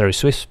Monastery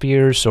Swift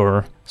Spears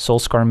or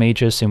Soulscar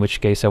Mages, in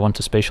which case I want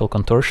the Spatial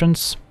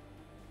Contortions.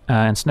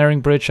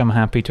 Ensnaring Bridge, I'm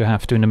happy to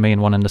have two in the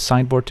main, one in the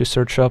sideboard to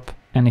search up.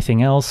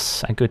 Anything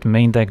else? I could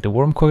main deck the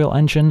Wormcoil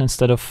Engine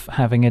instead of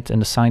having it in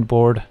the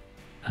sideboard.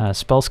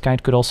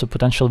 Spellskite could also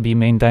potentially be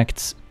main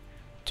decked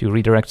to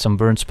redirect some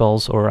burn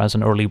spells or as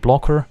an early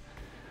blocker.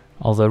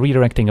 Although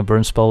redirecting a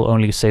burn spell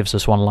only saves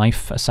us 1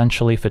 life,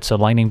 essentially, if it's a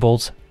Lightning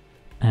Bolt.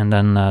 And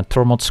then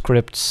Tormod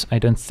Scripts, I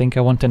don't think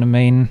I want in the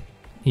main,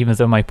 even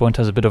though my opponent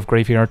has a bit of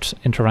graveyard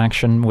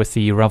interaction with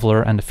the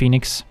Reveler and the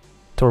Phoenix.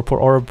 Torpor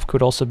Orb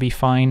could also be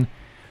fine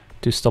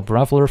to stop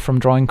Reveler from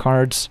drawing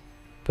cards.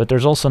 But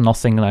there's also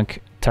nothing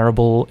like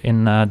terrible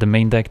in the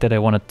main deck that I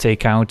want to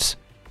take out.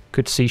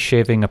 Could see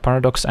shaving a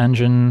Paradox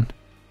Engine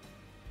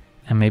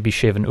and maybe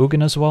shave an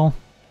Ugin as well,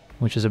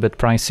 which is a bit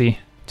pricey,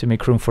 to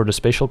make room for the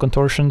Spatial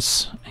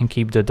Contortions and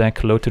keep the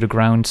deck low to the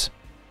ground.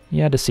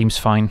 Yeah, this seems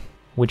fine.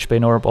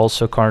 Witchbane Orb,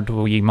 also a card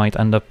we might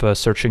end up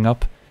searching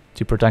up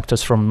to protect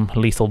us from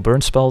lethal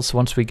burn spells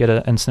once we get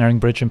an Ensnaring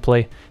Bridge in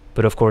play.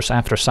 But of course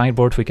after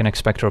sideboard we can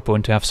expect our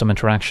opponent to have some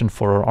interaction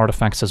for our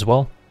artifacts as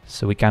well,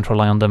 so we can't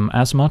rely on them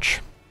as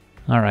much.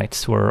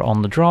 Alright, we're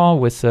on the draw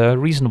with a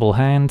reasonable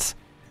hand.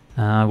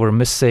 We're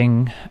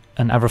missing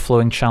an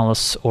Everflowing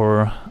Chalice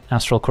or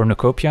Astral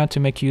Cornucopia to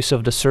make use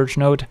of the Surge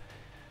Node,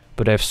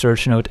 but I have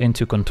Surge Node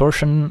into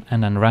Contortion,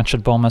 and then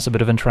Ratchet Bomb has a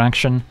bit of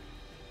interaction.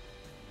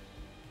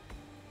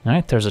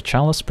 Alright, there's a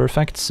Chalice,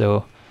 perfect,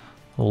 so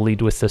we'll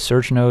lead with the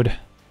Surge Node.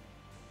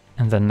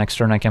 And then next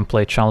turn I can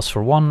play Chalice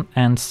for 1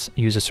 and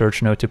use a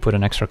Surge Node to put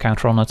an extra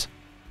counter on it.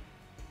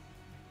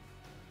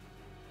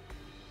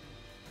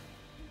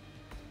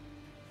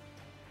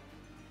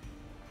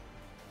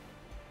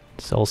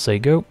 So I'll say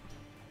go.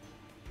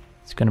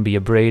 It's gonna be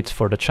a Braid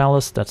for the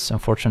Chalice, that's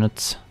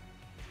unfortunate.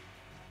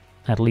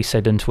 At least I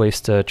didn't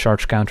waste a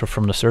charge counter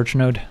from the Surge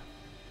Node.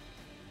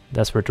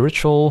 Desperate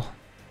Ritual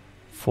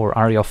for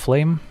Aria of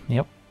Flame,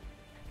 yep.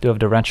 Do have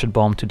the Ratchet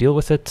Bomb to deal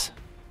with it.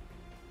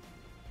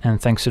 And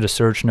thanks to the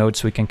Surge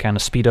Nodes we can kind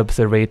of speed up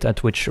the rate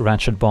at which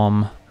Ratchet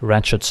Bomb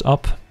ratchets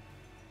up.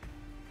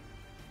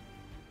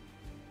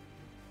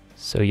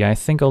 So yeah, I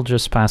think I'll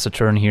just pass a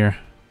turn here.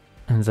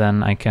 And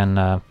then I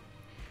can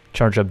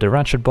charge up the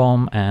Ratchet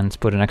Bomb and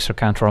put an extra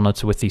counter on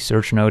it with the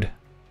Surge Node.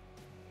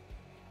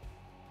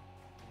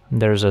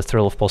 There's a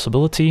Thrill of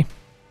Possibility.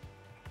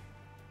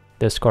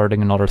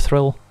 Discarding another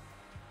Thrill.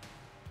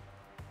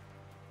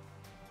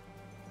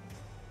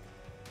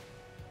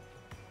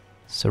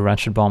 So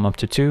Ratchet Bomb up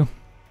to 2.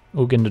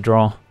 Ugin the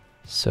draw.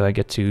 So I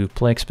get to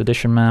play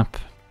Expedition Map.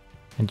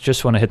 I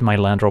just want to hit my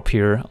land drop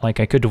here. Like,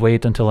 I could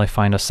wait until I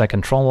find a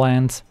second Tron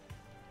land,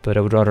 but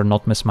I would rather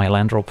not miss my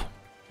land drop.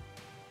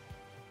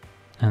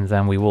 And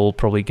then we will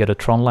probably get a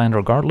Tron land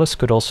regardless.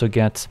 Could also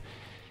get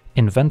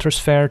Inventor's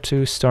Fair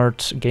to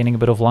start gaining a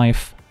bit of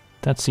life.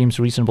 That seems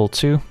reasonable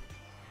too.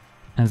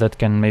 And that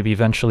can maybe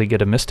eventually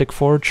get a Mystic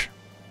Forge.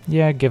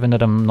 Yeah, given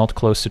that I'm not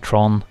close to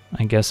Tron,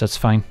 I guess that's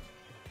fine.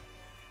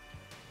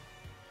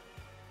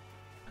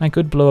 I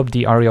could blow up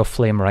the Aria of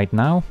Flame right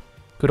now.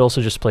 Could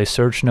also just play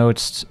Surge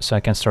Nodes so I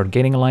can start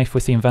gaining life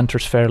with the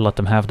Inventor's Fair, let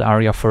them have the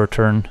Aria for a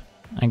turn.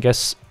 I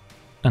guess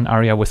an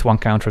Aria with 1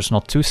 counter is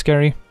not too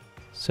scary,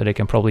 so they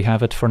can probably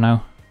have it for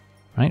now.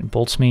 Right,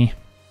 bolts me.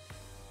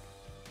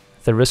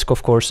 The risk,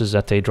 of course, is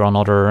that they draw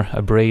another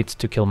Braid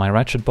to kill my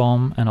Ratchet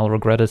Bomb, and I'll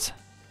regret it.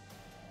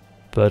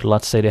 But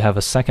let's say they have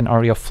a second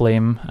Aria of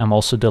Flame, I'm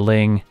also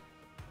delaying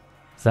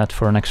that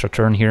for an extra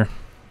turn here.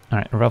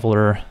 Alright,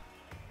 Reveler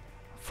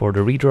for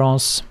the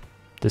redraws.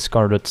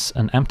 Discarded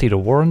and empty the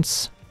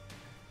Warrants,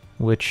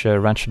 which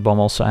Ratchet Bomb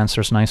also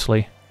answers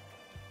nicely.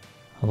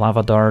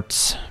 Lava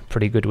Darts,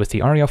 pretty good with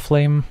the Aria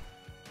Flame.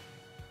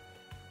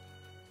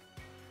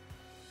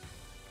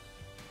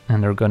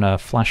 And they're gonna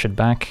flash it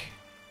back.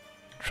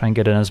 Try and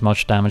get in as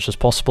much damage as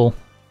possible.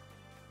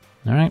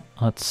 Alright,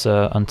 let's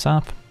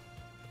untap.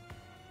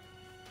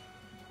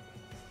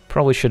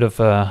 Probably should have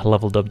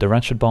leveled up the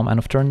Ratchet Bomb end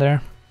of turn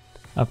there.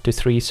 Up to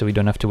 3, so we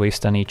don't have to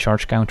waste any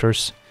charge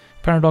counters.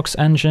 Paradox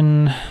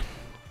Engine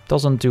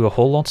doesn't do a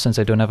whole lot since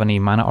I don't have any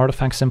mana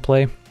artifacts in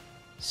play.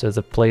 So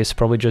the play is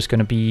probably just going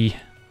to be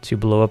to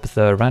blow up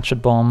the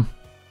Ratchet Bomb.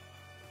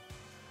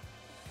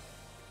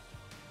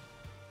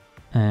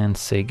 And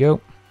say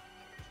go.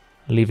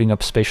 Leaving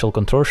up Spatial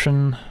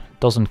Contortion.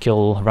 Doesn't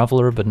kill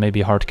Reveler, but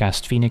maybe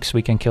Hardcast Phoenix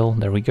we can kill.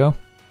 There we go.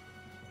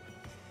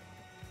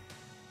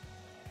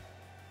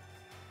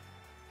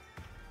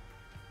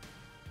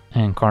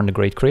 And Karn the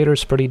Great Creator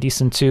is pretty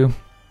decent too.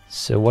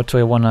 So what do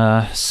I want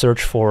to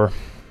search for?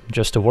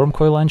 just a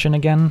Wormcoil Engine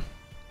again.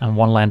 I'm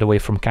 1 land away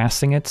from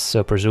casting it,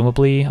 so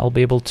presumably I'll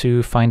be able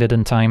to find it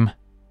in time.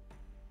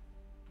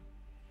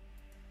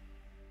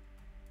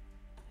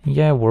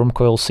 Yeah,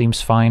 Wormcoil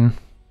seems fine.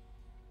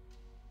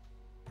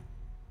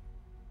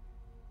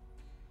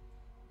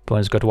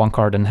 Opponent's got 1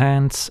 card in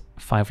hand,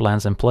 5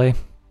 lands in play.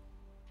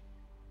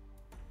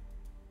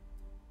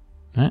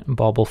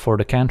 Bauble for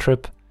the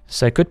cantrip.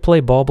 So I could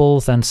play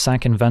Bauble, then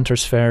sack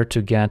Inventor's Fair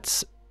to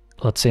get,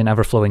 let's say, an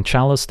Everflowing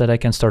Chalice that I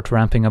can start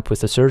ramping up with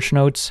the Surge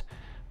nodes.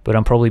 But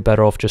I'm probably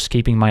better off just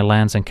keeping my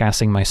lands and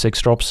casting my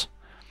 6-drops.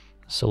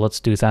 So let's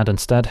do that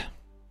instead.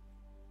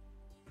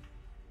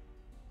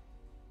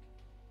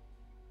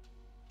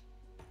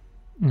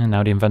 And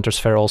now the Inventor's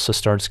Fair also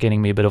starts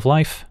gaining me a bit of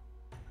life.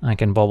 I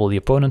can bobble the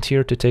opponent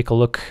here to take a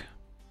look.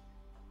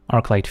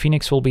 Arclight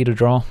Phoenix will be the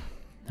draw.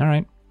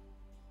 Alright.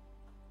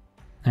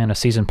 And a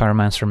Seasoned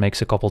Pyromancer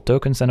makes a couple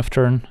tokens end of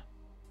turn.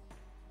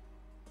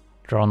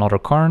 Draw another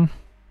Karn.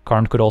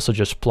 Karn could also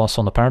just plus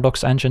on the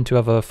Paradox Engine to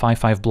have a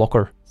 5/5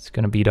 blocker. It's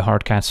going to be the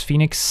Hardcast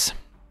Phoenix.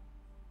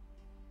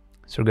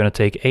 So we're going to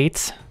take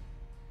 8.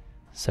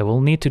 So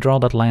we'll need to draw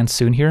that land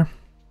soon here.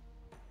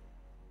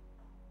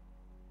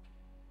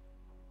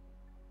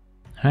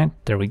 Alright,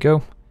 there we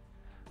go.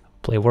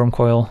 Play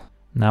Wormcoil.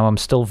 Now I'm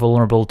still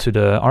vulnerable to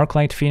the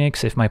Arclight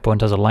Phoenix. If my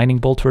opponent has a Lightning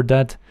Bolt, we're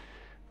dead.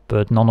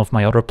 But none of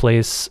my other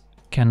plays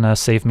can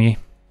save me.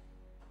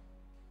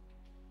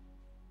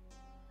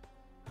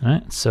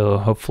 Alright, so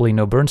hopefully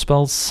no burn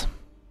spells.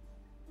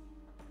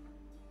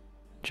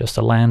 Just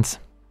a land.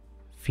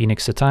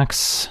 Phoenix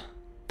attacks.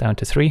 Down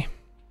to 3.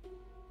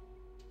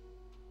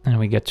 And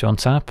we get to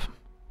untap.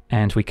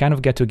 And we kind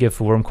of get to give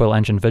Wormcoil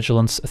Engine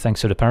Vigilance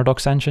thanks to the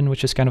Paradox Engine,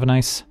 which is kind of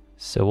nice.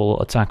 So we'll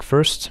attack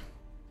first.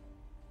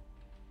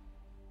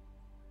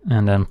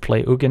 And then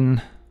play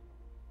Ugin.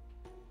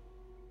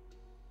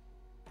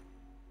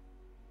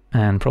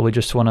 And probably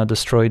just want to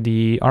destroy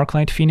the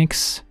Arclight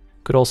Phoenix.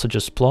 Could also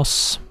just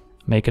plus,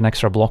 make an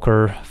extra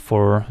blocker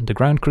for the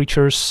ground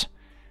creatures.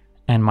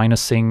 And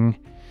minusing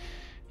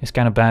is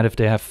kind of bad if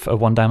they have a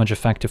 1 damage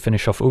effect to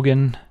finish off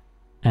Ugin.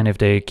 And if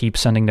they keep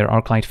sending their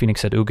Arclight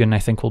Phoenix at Ugin, I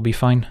think we'll be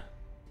fine.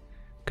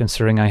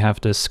 Considering I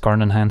have this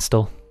Karn in hand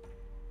still.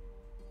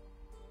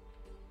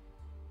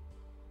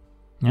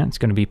 Yeah, it's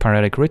going to be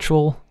Pyretic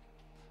Ritual.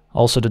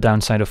 Also the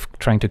downside of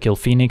trying to kill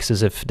Phoenix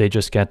is if they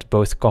just get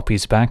both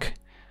copies back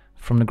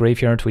from the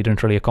graveyard, we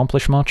don't really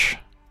accomplish much.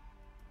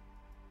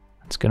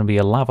 It's going to be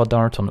a Lava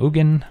Dart on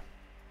Ugin.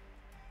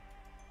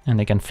 And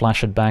they can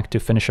flash it back to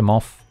finish him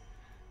off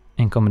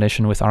in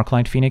combination with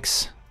Arclight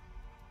Phoenix.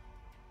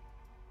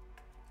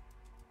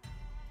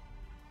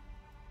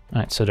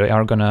 Alright, so they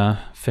are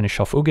gonna finish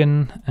off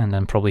Ugin and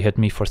then probably hit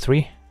me for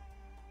 3.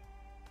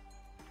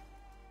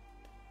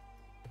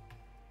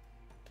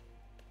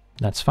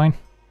 That's fine.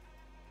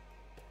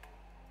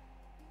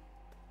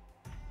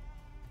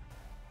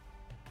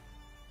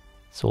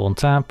 So we'll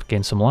untap,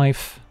 gain some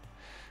life.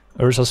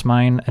 Urza's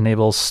Mine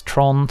enables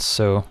Tron,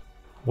 so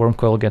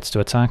Wormcoil gets to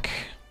attack.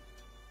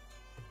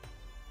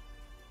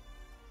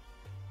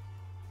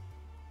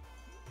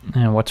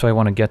 And what do I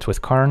want to get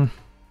with Karn?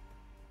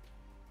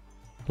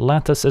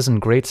 Lattice isn't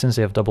great since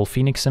they have double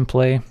Phoenix in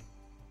play.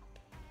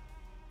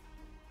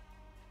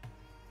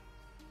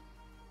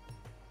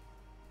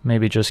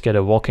 Maybe just get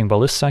a Walking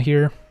Ballista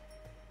here.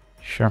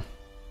 Sure.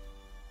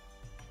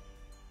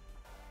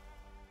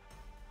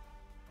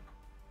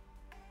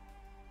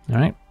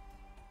 Alright.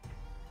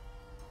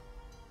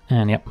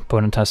 And yep,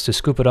 opponent has to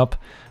scoop it up.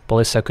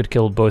 Ballista could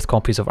kill both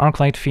copies of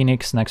Arclight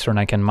Phoenix. Next turn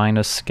I can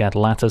minus, get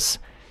Lattice,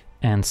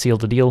 and seal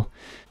the deal.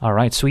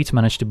 Alright, sweet,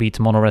 managed to beat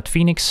Mono Red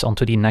Phoenix. On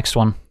to the next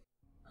one.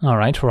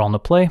 Alright, we're on the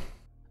play.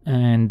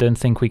 And don't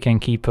think we can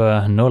keep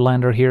a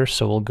no-lander here,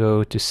 so we'll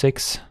go to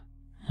 6.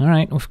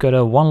 Alright, we've got a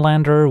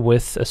 1-lander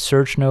with a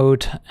Surge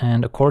Node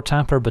and a Core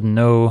Tapper, but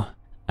no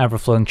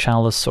Everflowing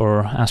Chalice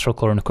or Astral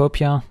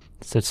Cornucopia.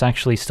 So it's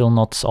actually still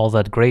not all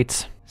that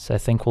great. So I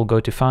think we'll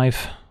go to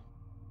 5.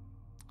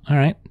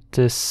 Alright,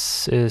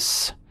 this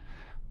is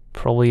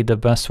probably the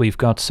best we've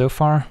got so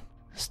far.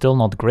 Still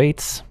not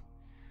great.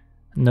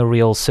 No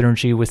real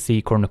synergy with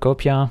the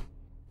Cornucopia.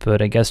 But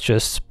I guess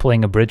just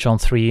playing a Bridge on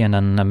 3 and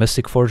then a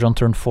Mystic Forge on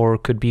turn 4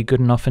 could be good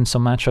enough in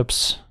some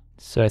matchups.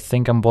 So I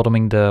think I'm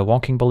bottoming the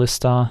Walking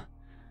Ballista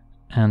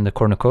and the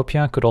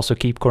Cornucopia. Could also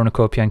keep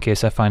Cornucopia in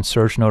case I find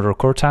Surge Node or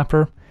Core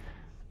Tapper.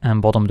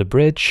 And bottom the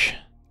Bridge.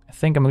 I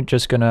think I'm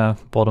just gonna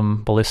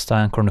bottom Ballista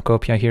and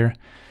Cornucopia here.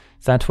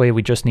 That way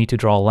we just need to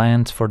draw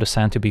land for the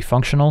sand to be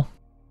functional.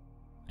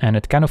 And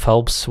it kind of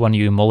helps when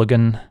you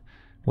mulligan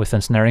with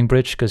Ensnaring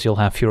Bridge, because you'll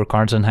have fewer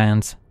cards in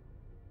hand.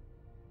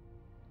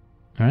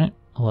 Alright,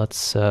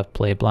 let's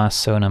play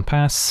Blast Zone and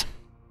pass.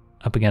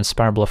 Up against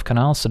Spirebluff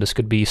Canal, so this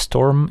could be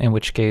Storm, in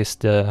which case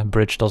the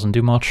bridge doesn't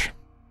do much.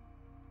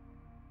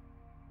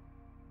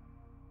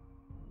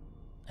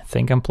 I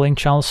think I'm playing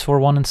Chalice for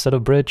 1 instead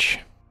of Bridge.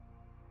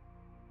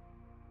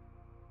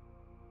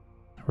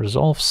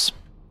 Resolves.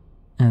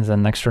 And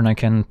then next turn I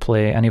can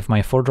play any of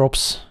my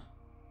 4-drops.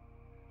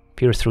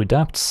 Peer Through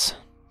Depths.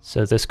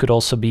 So this could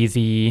also be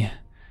the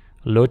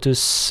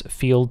Lotus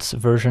Fields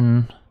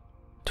version,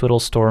 Twiddle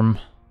Storm,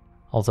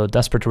 although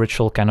Desperate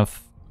Ritual kind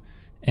of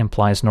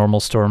implies normal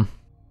Storm.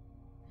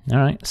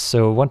 Alright,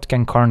 so what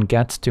can Karn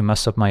get to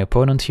mess up my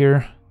opponent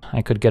here?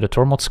 I could get a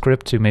Tormod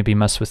script to maybe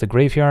mess with the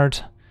graveyard.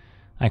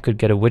 I could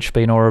get a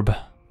Witchbane Orb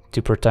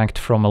to protect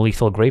from a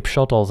lethal Grape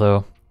Shot,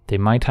 although they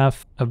might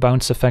have a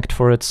bounce effect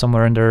for it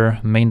somewhere in their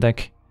main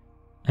deck,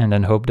 and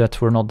then hope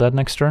that we're not dead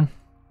next turn.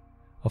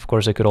 Of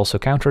course, I could also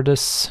counter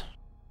this.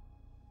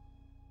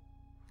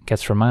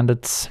 Gets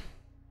remanded.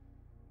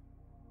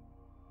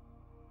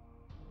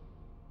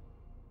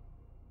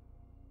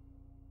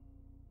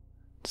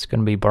 It's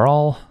gonna be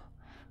Baral.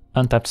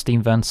 Untapped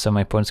Steam Vent, so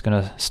my opponent's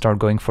gonna start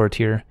going for it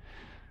here.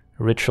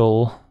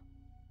 Ritual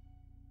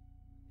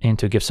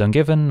into Gifts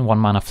Ungiven, 1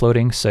 mana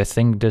floating, so I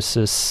think this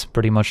is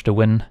pretty much the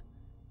win.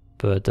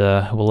 But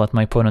we'll let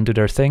my opponent do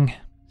their thing.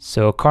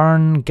 So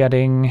Karn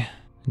getting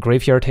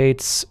Graveyard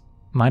Hates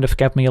might have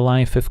kept me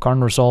alive if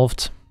Karn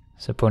resolved.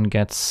 So opponent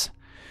gets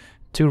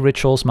 2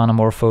 Rituals,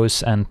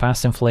 Manamorphose, and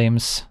Past in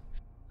Flames.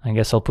 I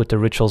guess I'll put the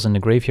Rituals in the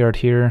graveyard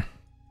here.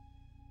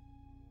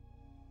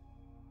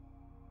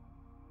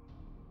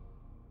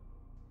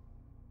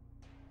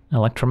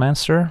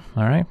 Electromancer,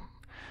 alright.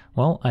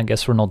 Well, I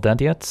guess we're not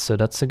dead yet, so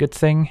that's a good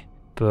thing.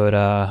 But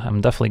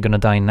I'm definitely gonna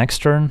die next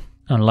turn,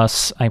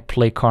 unless I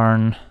play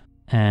Karn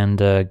and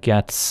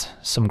get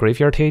some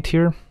Graveyard Hate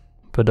here.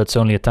 But that's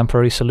only a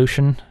temporary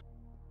solution.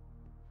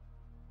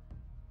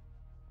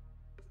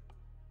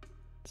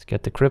 Let's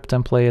get the Crypt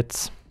and play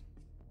it.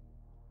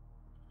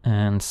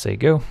 And say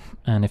go.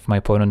 And if my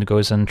opponent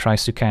goes and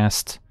tries to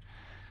cast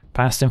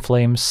Past in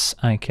Flames,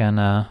 I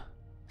can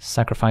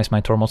sacrifice my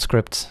Tormod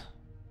script.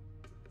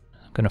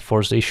 I'm gonna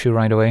force the issue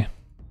right away.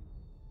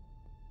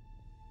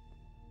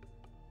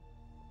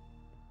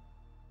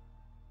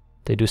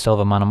 They do still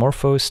have a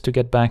Manamorphose to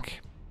get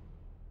back.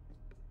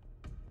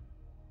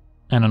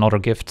 And another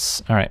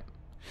Gifts. Alright.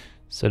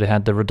 So they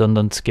had the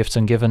redundant Gifts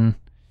Ungiven.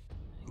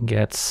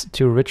 Gets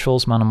 2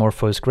 Rituals,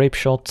 Manamorphose, Grape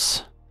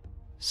Shots.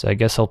 So I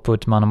guess I'll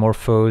put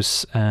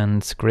Manamorphose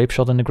and Grape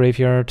Shot in the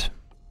graveyard.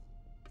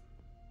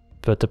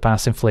 But the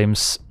Past in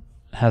Flames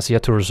has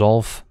yet to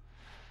resolve.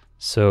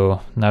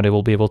 So now they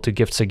will be able to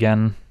Gifts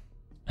again.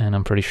 And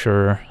I'm pretty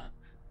sure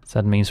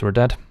that means we're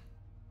dead.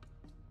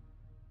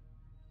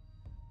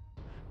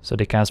 So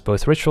they cast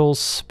both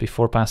Rituals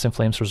before Past in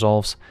Flames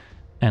resolves,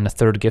 and a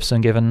third Gifts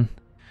Ungiven.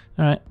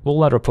 Alright, we'll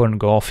let our opponent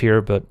go off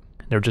here, but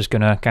they're just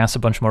gonna cast a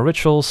bunch more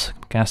Rituals,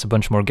 cast a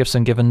bunch more Gifts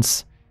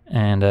Ungivens,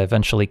 and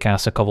eventually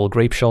cast a couple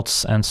Grape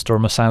Shots and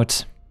storm us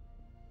out.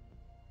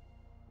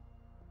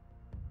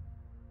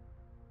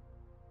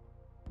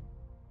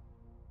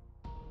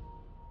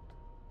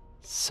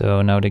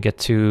 So now they get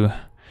to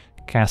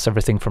cast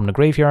everything from the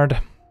graveyard.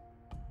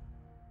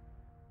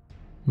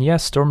 Yeah,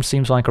 Storm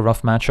seems like a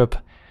rough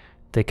matchup.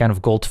 They kind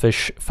of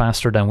goldfish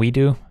faster than we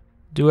do.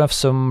 Do have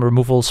some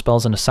removal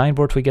spells in the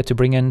sideboard we get to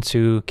bring in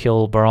to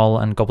kill Baral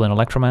and Goblin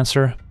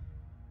Electromancer.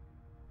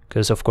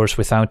 Because of course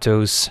without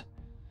those,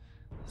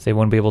 they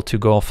won't be able to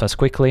go off as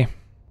quickly.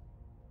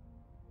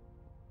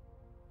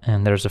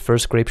 And there's the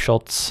first Grape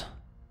Shot.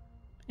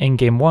 In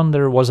game 1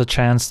 there was a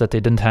chance that they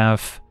didn't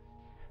have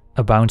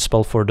a bounce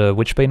spell for the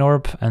Witchbane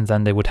Orb, and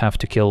then they would have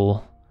to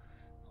kill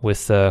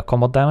with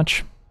combat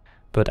damage.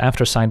 But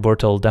after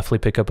sideboard they'll definitely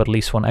pick up at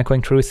least 1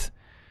 Echoing Truth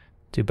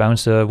to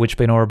bounce the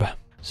Witchbane Orb.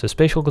 So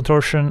Spatial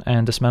Contortion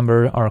and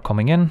Dismember are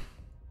coming in.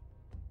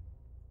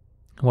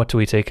 What do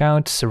we take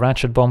out? So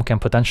Ratchet Bomb can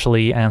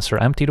potentially answer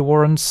Empty the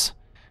Warrens.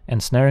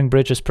 Ensnaring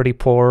Bridge is pretty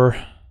poor.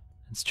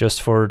 It's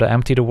just for the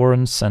Empty the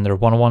Warrens, and they're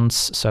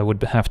 1/1s, so I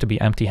would have to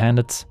be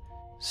empty-handed.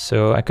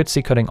 So I could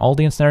see cutting all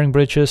the Ensnaring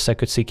Bridges, I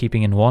could see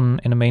keeping in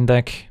 1 in the main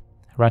deck.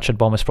 Ratchet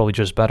Bomb is probably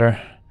just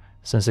better,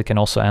 since it can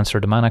also answer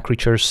the mana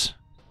creatures.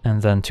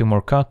 And then 2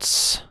 more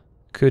cuts.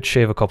 Could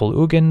shave a couple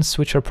Ugins,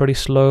 which are pretty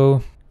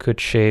slow. Could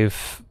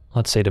shave,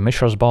 let's say, the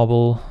Mishra's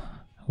Bauble,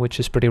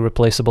 which is pretty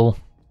replaceable.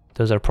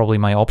 Those are probably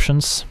my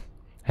options.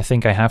 I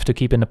think I have to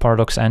keep in the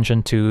Paradox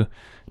Engine to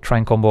try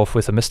and combo off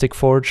with a Mystic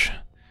Forge,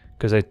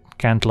 because I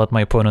can't let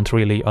my opponent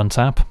really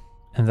untap.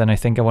 And then I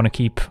think I want to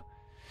keep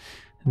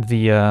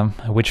the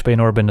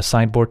Witchbane Orb in the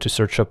sideboard to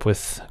search up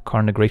with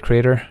Karn the Great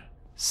Creator.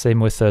 Same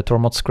with the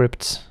Tormod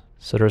script,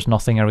 so there's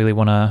nothing I really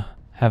want to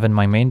have in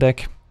my main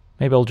deck.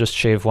 Maybe I'll just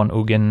shave 1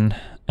 Ugin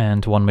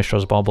and 1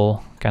 Mishra's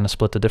Bauble, kind of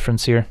split the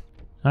difference here.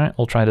 Alright,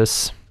 we'll try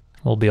this.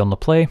 We'll be on the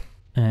play,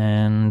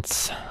 and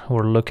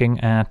we're looking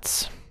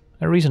at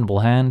a reasonable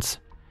hand.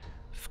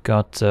 We've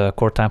got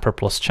Core Tapper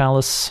plus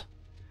Chalice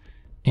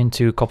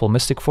into a couple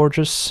Mystic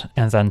Forges,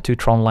 and then 2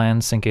 Tron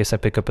lands in case I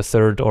pick up a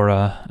third or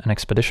an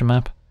Expedition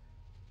map.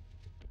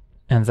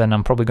 And then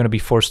I'm probably going to be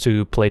forced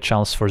to play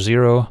Chalice for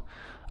 0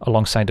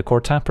 alongside the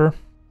Core Tapper,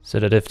 so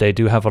that if they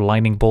do have a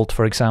Lightning Bolt,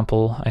 for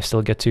example, I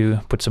still get to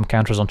put some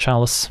counters on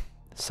Chalice.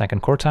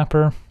 Second Core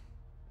Tapper.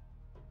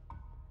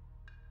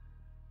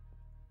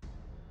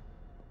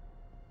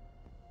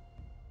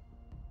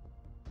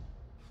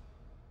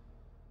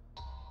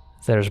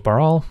 There's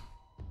Baral.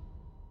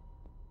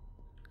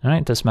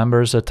 Alright,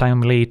 Dismember is a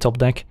timely top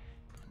deck.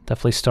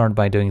 Definitely start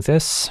by doing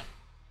this.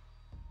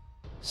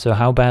 So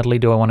how badly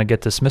do I want to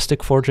get this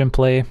Mystic Forge in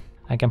play?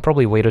 I can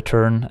probably wait a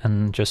turn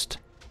and just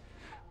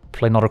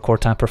play another Core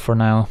Tapper for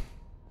now.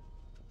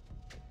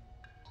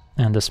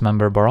 And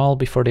dismember Baral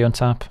before they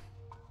untap.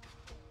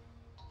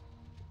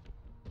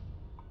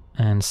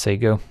 And say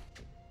go.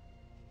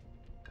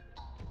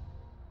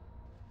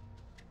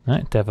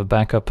 Alright, they have a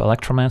backup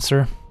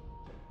Electromancer.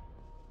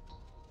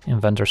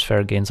 Inventor's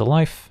Fair gains a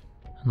life.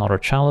 Another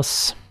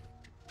Chalice.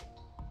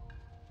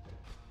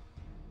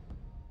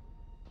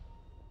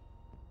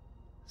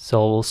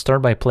 So we'll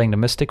start by playing the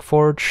Mystic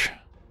Forge.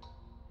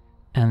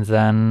 And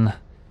then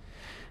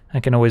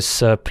I can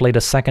always play the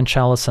second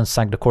Chalice and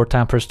sack the Core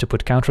Tappers to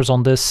put counters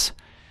on this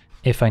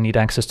if I need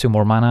access to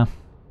more mana.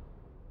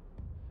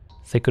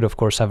 They could of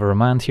course have a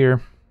Remand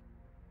here.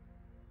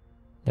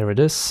 There it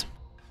is.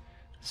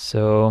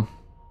 So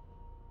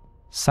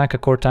sack a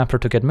Core Tapper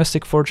to get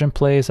Mystic Forge in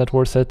play, is that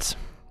worth it?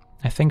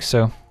 I think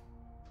so.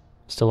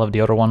 Still have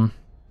the other one.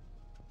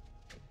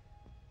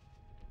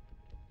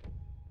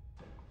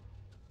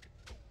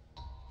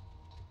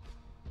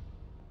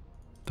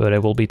 But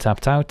it will be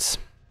tapped out.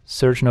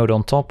 Surge Node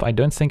on top. I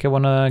don't think I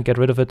want to get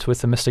rid of it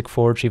with the Mystic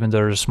Forge, even though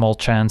there's a small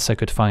chance I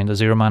could find a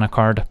 0 mana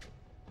card.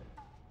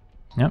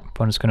 Yeah,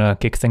 opponent's gonna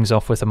kick things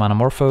off with a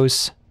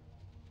Manamorphose.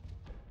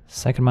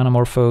 Second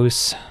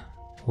Manamorphose,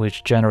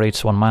 which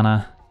generates 1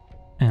 mana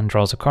and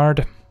draws a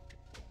card.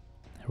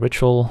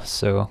 Ritual,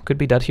 so could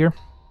be dead here.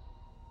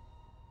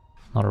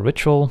 Another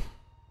Ritual.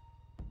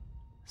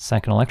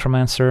 Second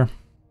Electromancer.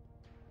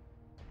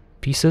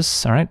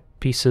 Pieces, alright.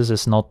 Pieces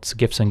is not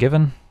Gifts and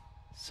Given.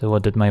 So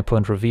what did my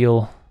opponent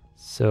reveal?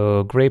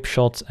 So Grape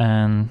Shot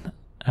and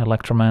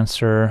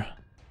Electromancer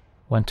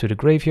went to the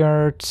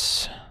graveyard.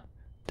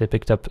 They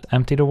picked up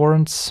Empty the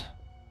Warrants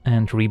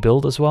and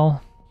Rebuild as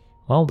well.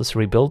 Well, this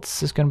Rebuild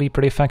is going to be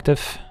pretty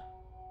effective.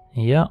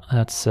 Yeah,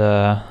 that's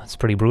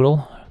pretty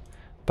brutal.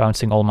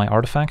 Bouncing all my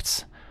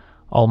artifacts,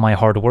 all my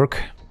hard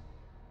work.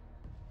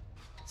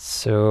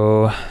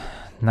 So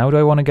now do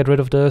I want to get rid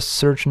of the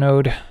Surge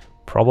Node?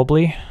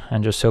 Probably,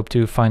 and just hope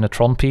to find a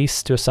Tron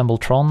piece to assemble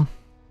Tron.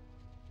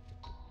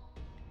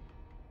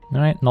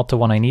 Alright, not the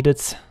one I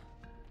needed.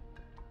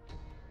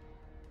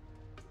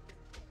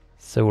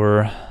 So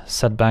we're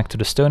set back to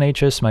the Stone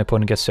Ages. My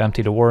opponent gets to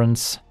empty the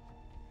Warrens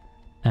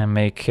and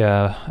make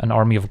an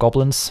army of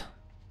goblins.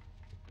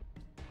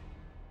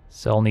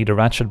 So I'll need a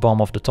Ratchet Bomb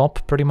off the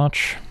top, pretty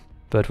much.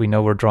 But we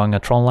know we're drawing a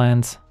Tron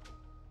land.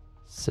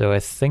 So I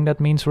think that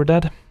means we're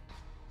dead.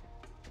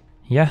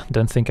 Yeah,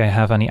 don't think I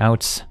have any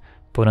outs.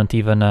 Opponent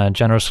even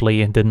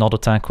generously did not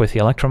attack with the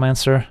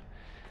Electromancer.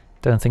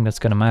 Don't think that's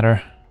gonna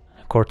matter.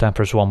 Core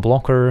Tapper's 1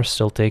 blocker,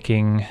 still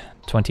taking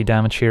 20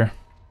 damage here.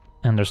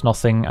 And there's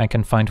nothing I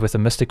can find with a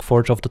Mystic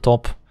Forge off the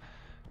top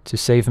to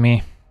save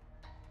me.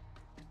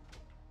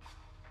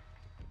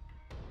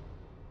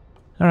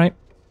 Alright.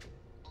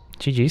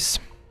 GG's.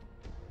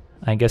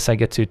 I guess I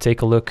get to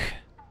take a look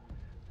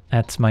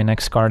at my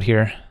next card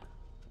here.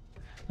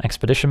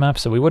 Expedition map,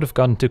 so we would have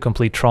gotten to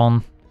complete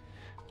Tron,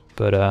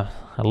 but a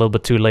little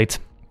bit too late.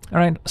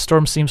 Alright,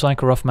 Storm seems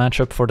like a rough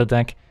matchup for the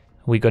deck.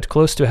 We got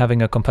close to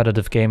having a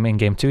competitive game in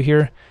Game 2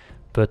 here,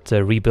 but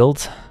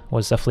Rebuild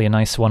was definitely a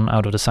nice one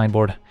out of the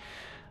sideboard.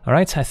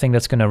 Alright, I think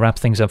that's gonna wrap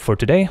things up for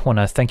today.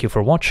 Wanna thank you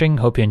for watching,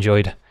 hope you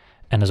enjoyed,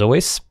 and as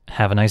always,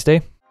 have a nice day.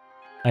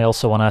 I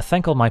also wanna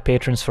thank all my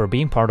patrons for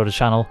being part of the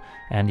channel,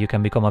 and you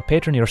can become a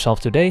patron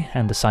yourself today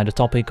and decide the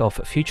topic of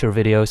future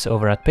videos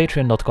over at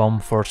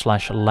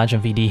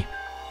patreon.com/LegenVD.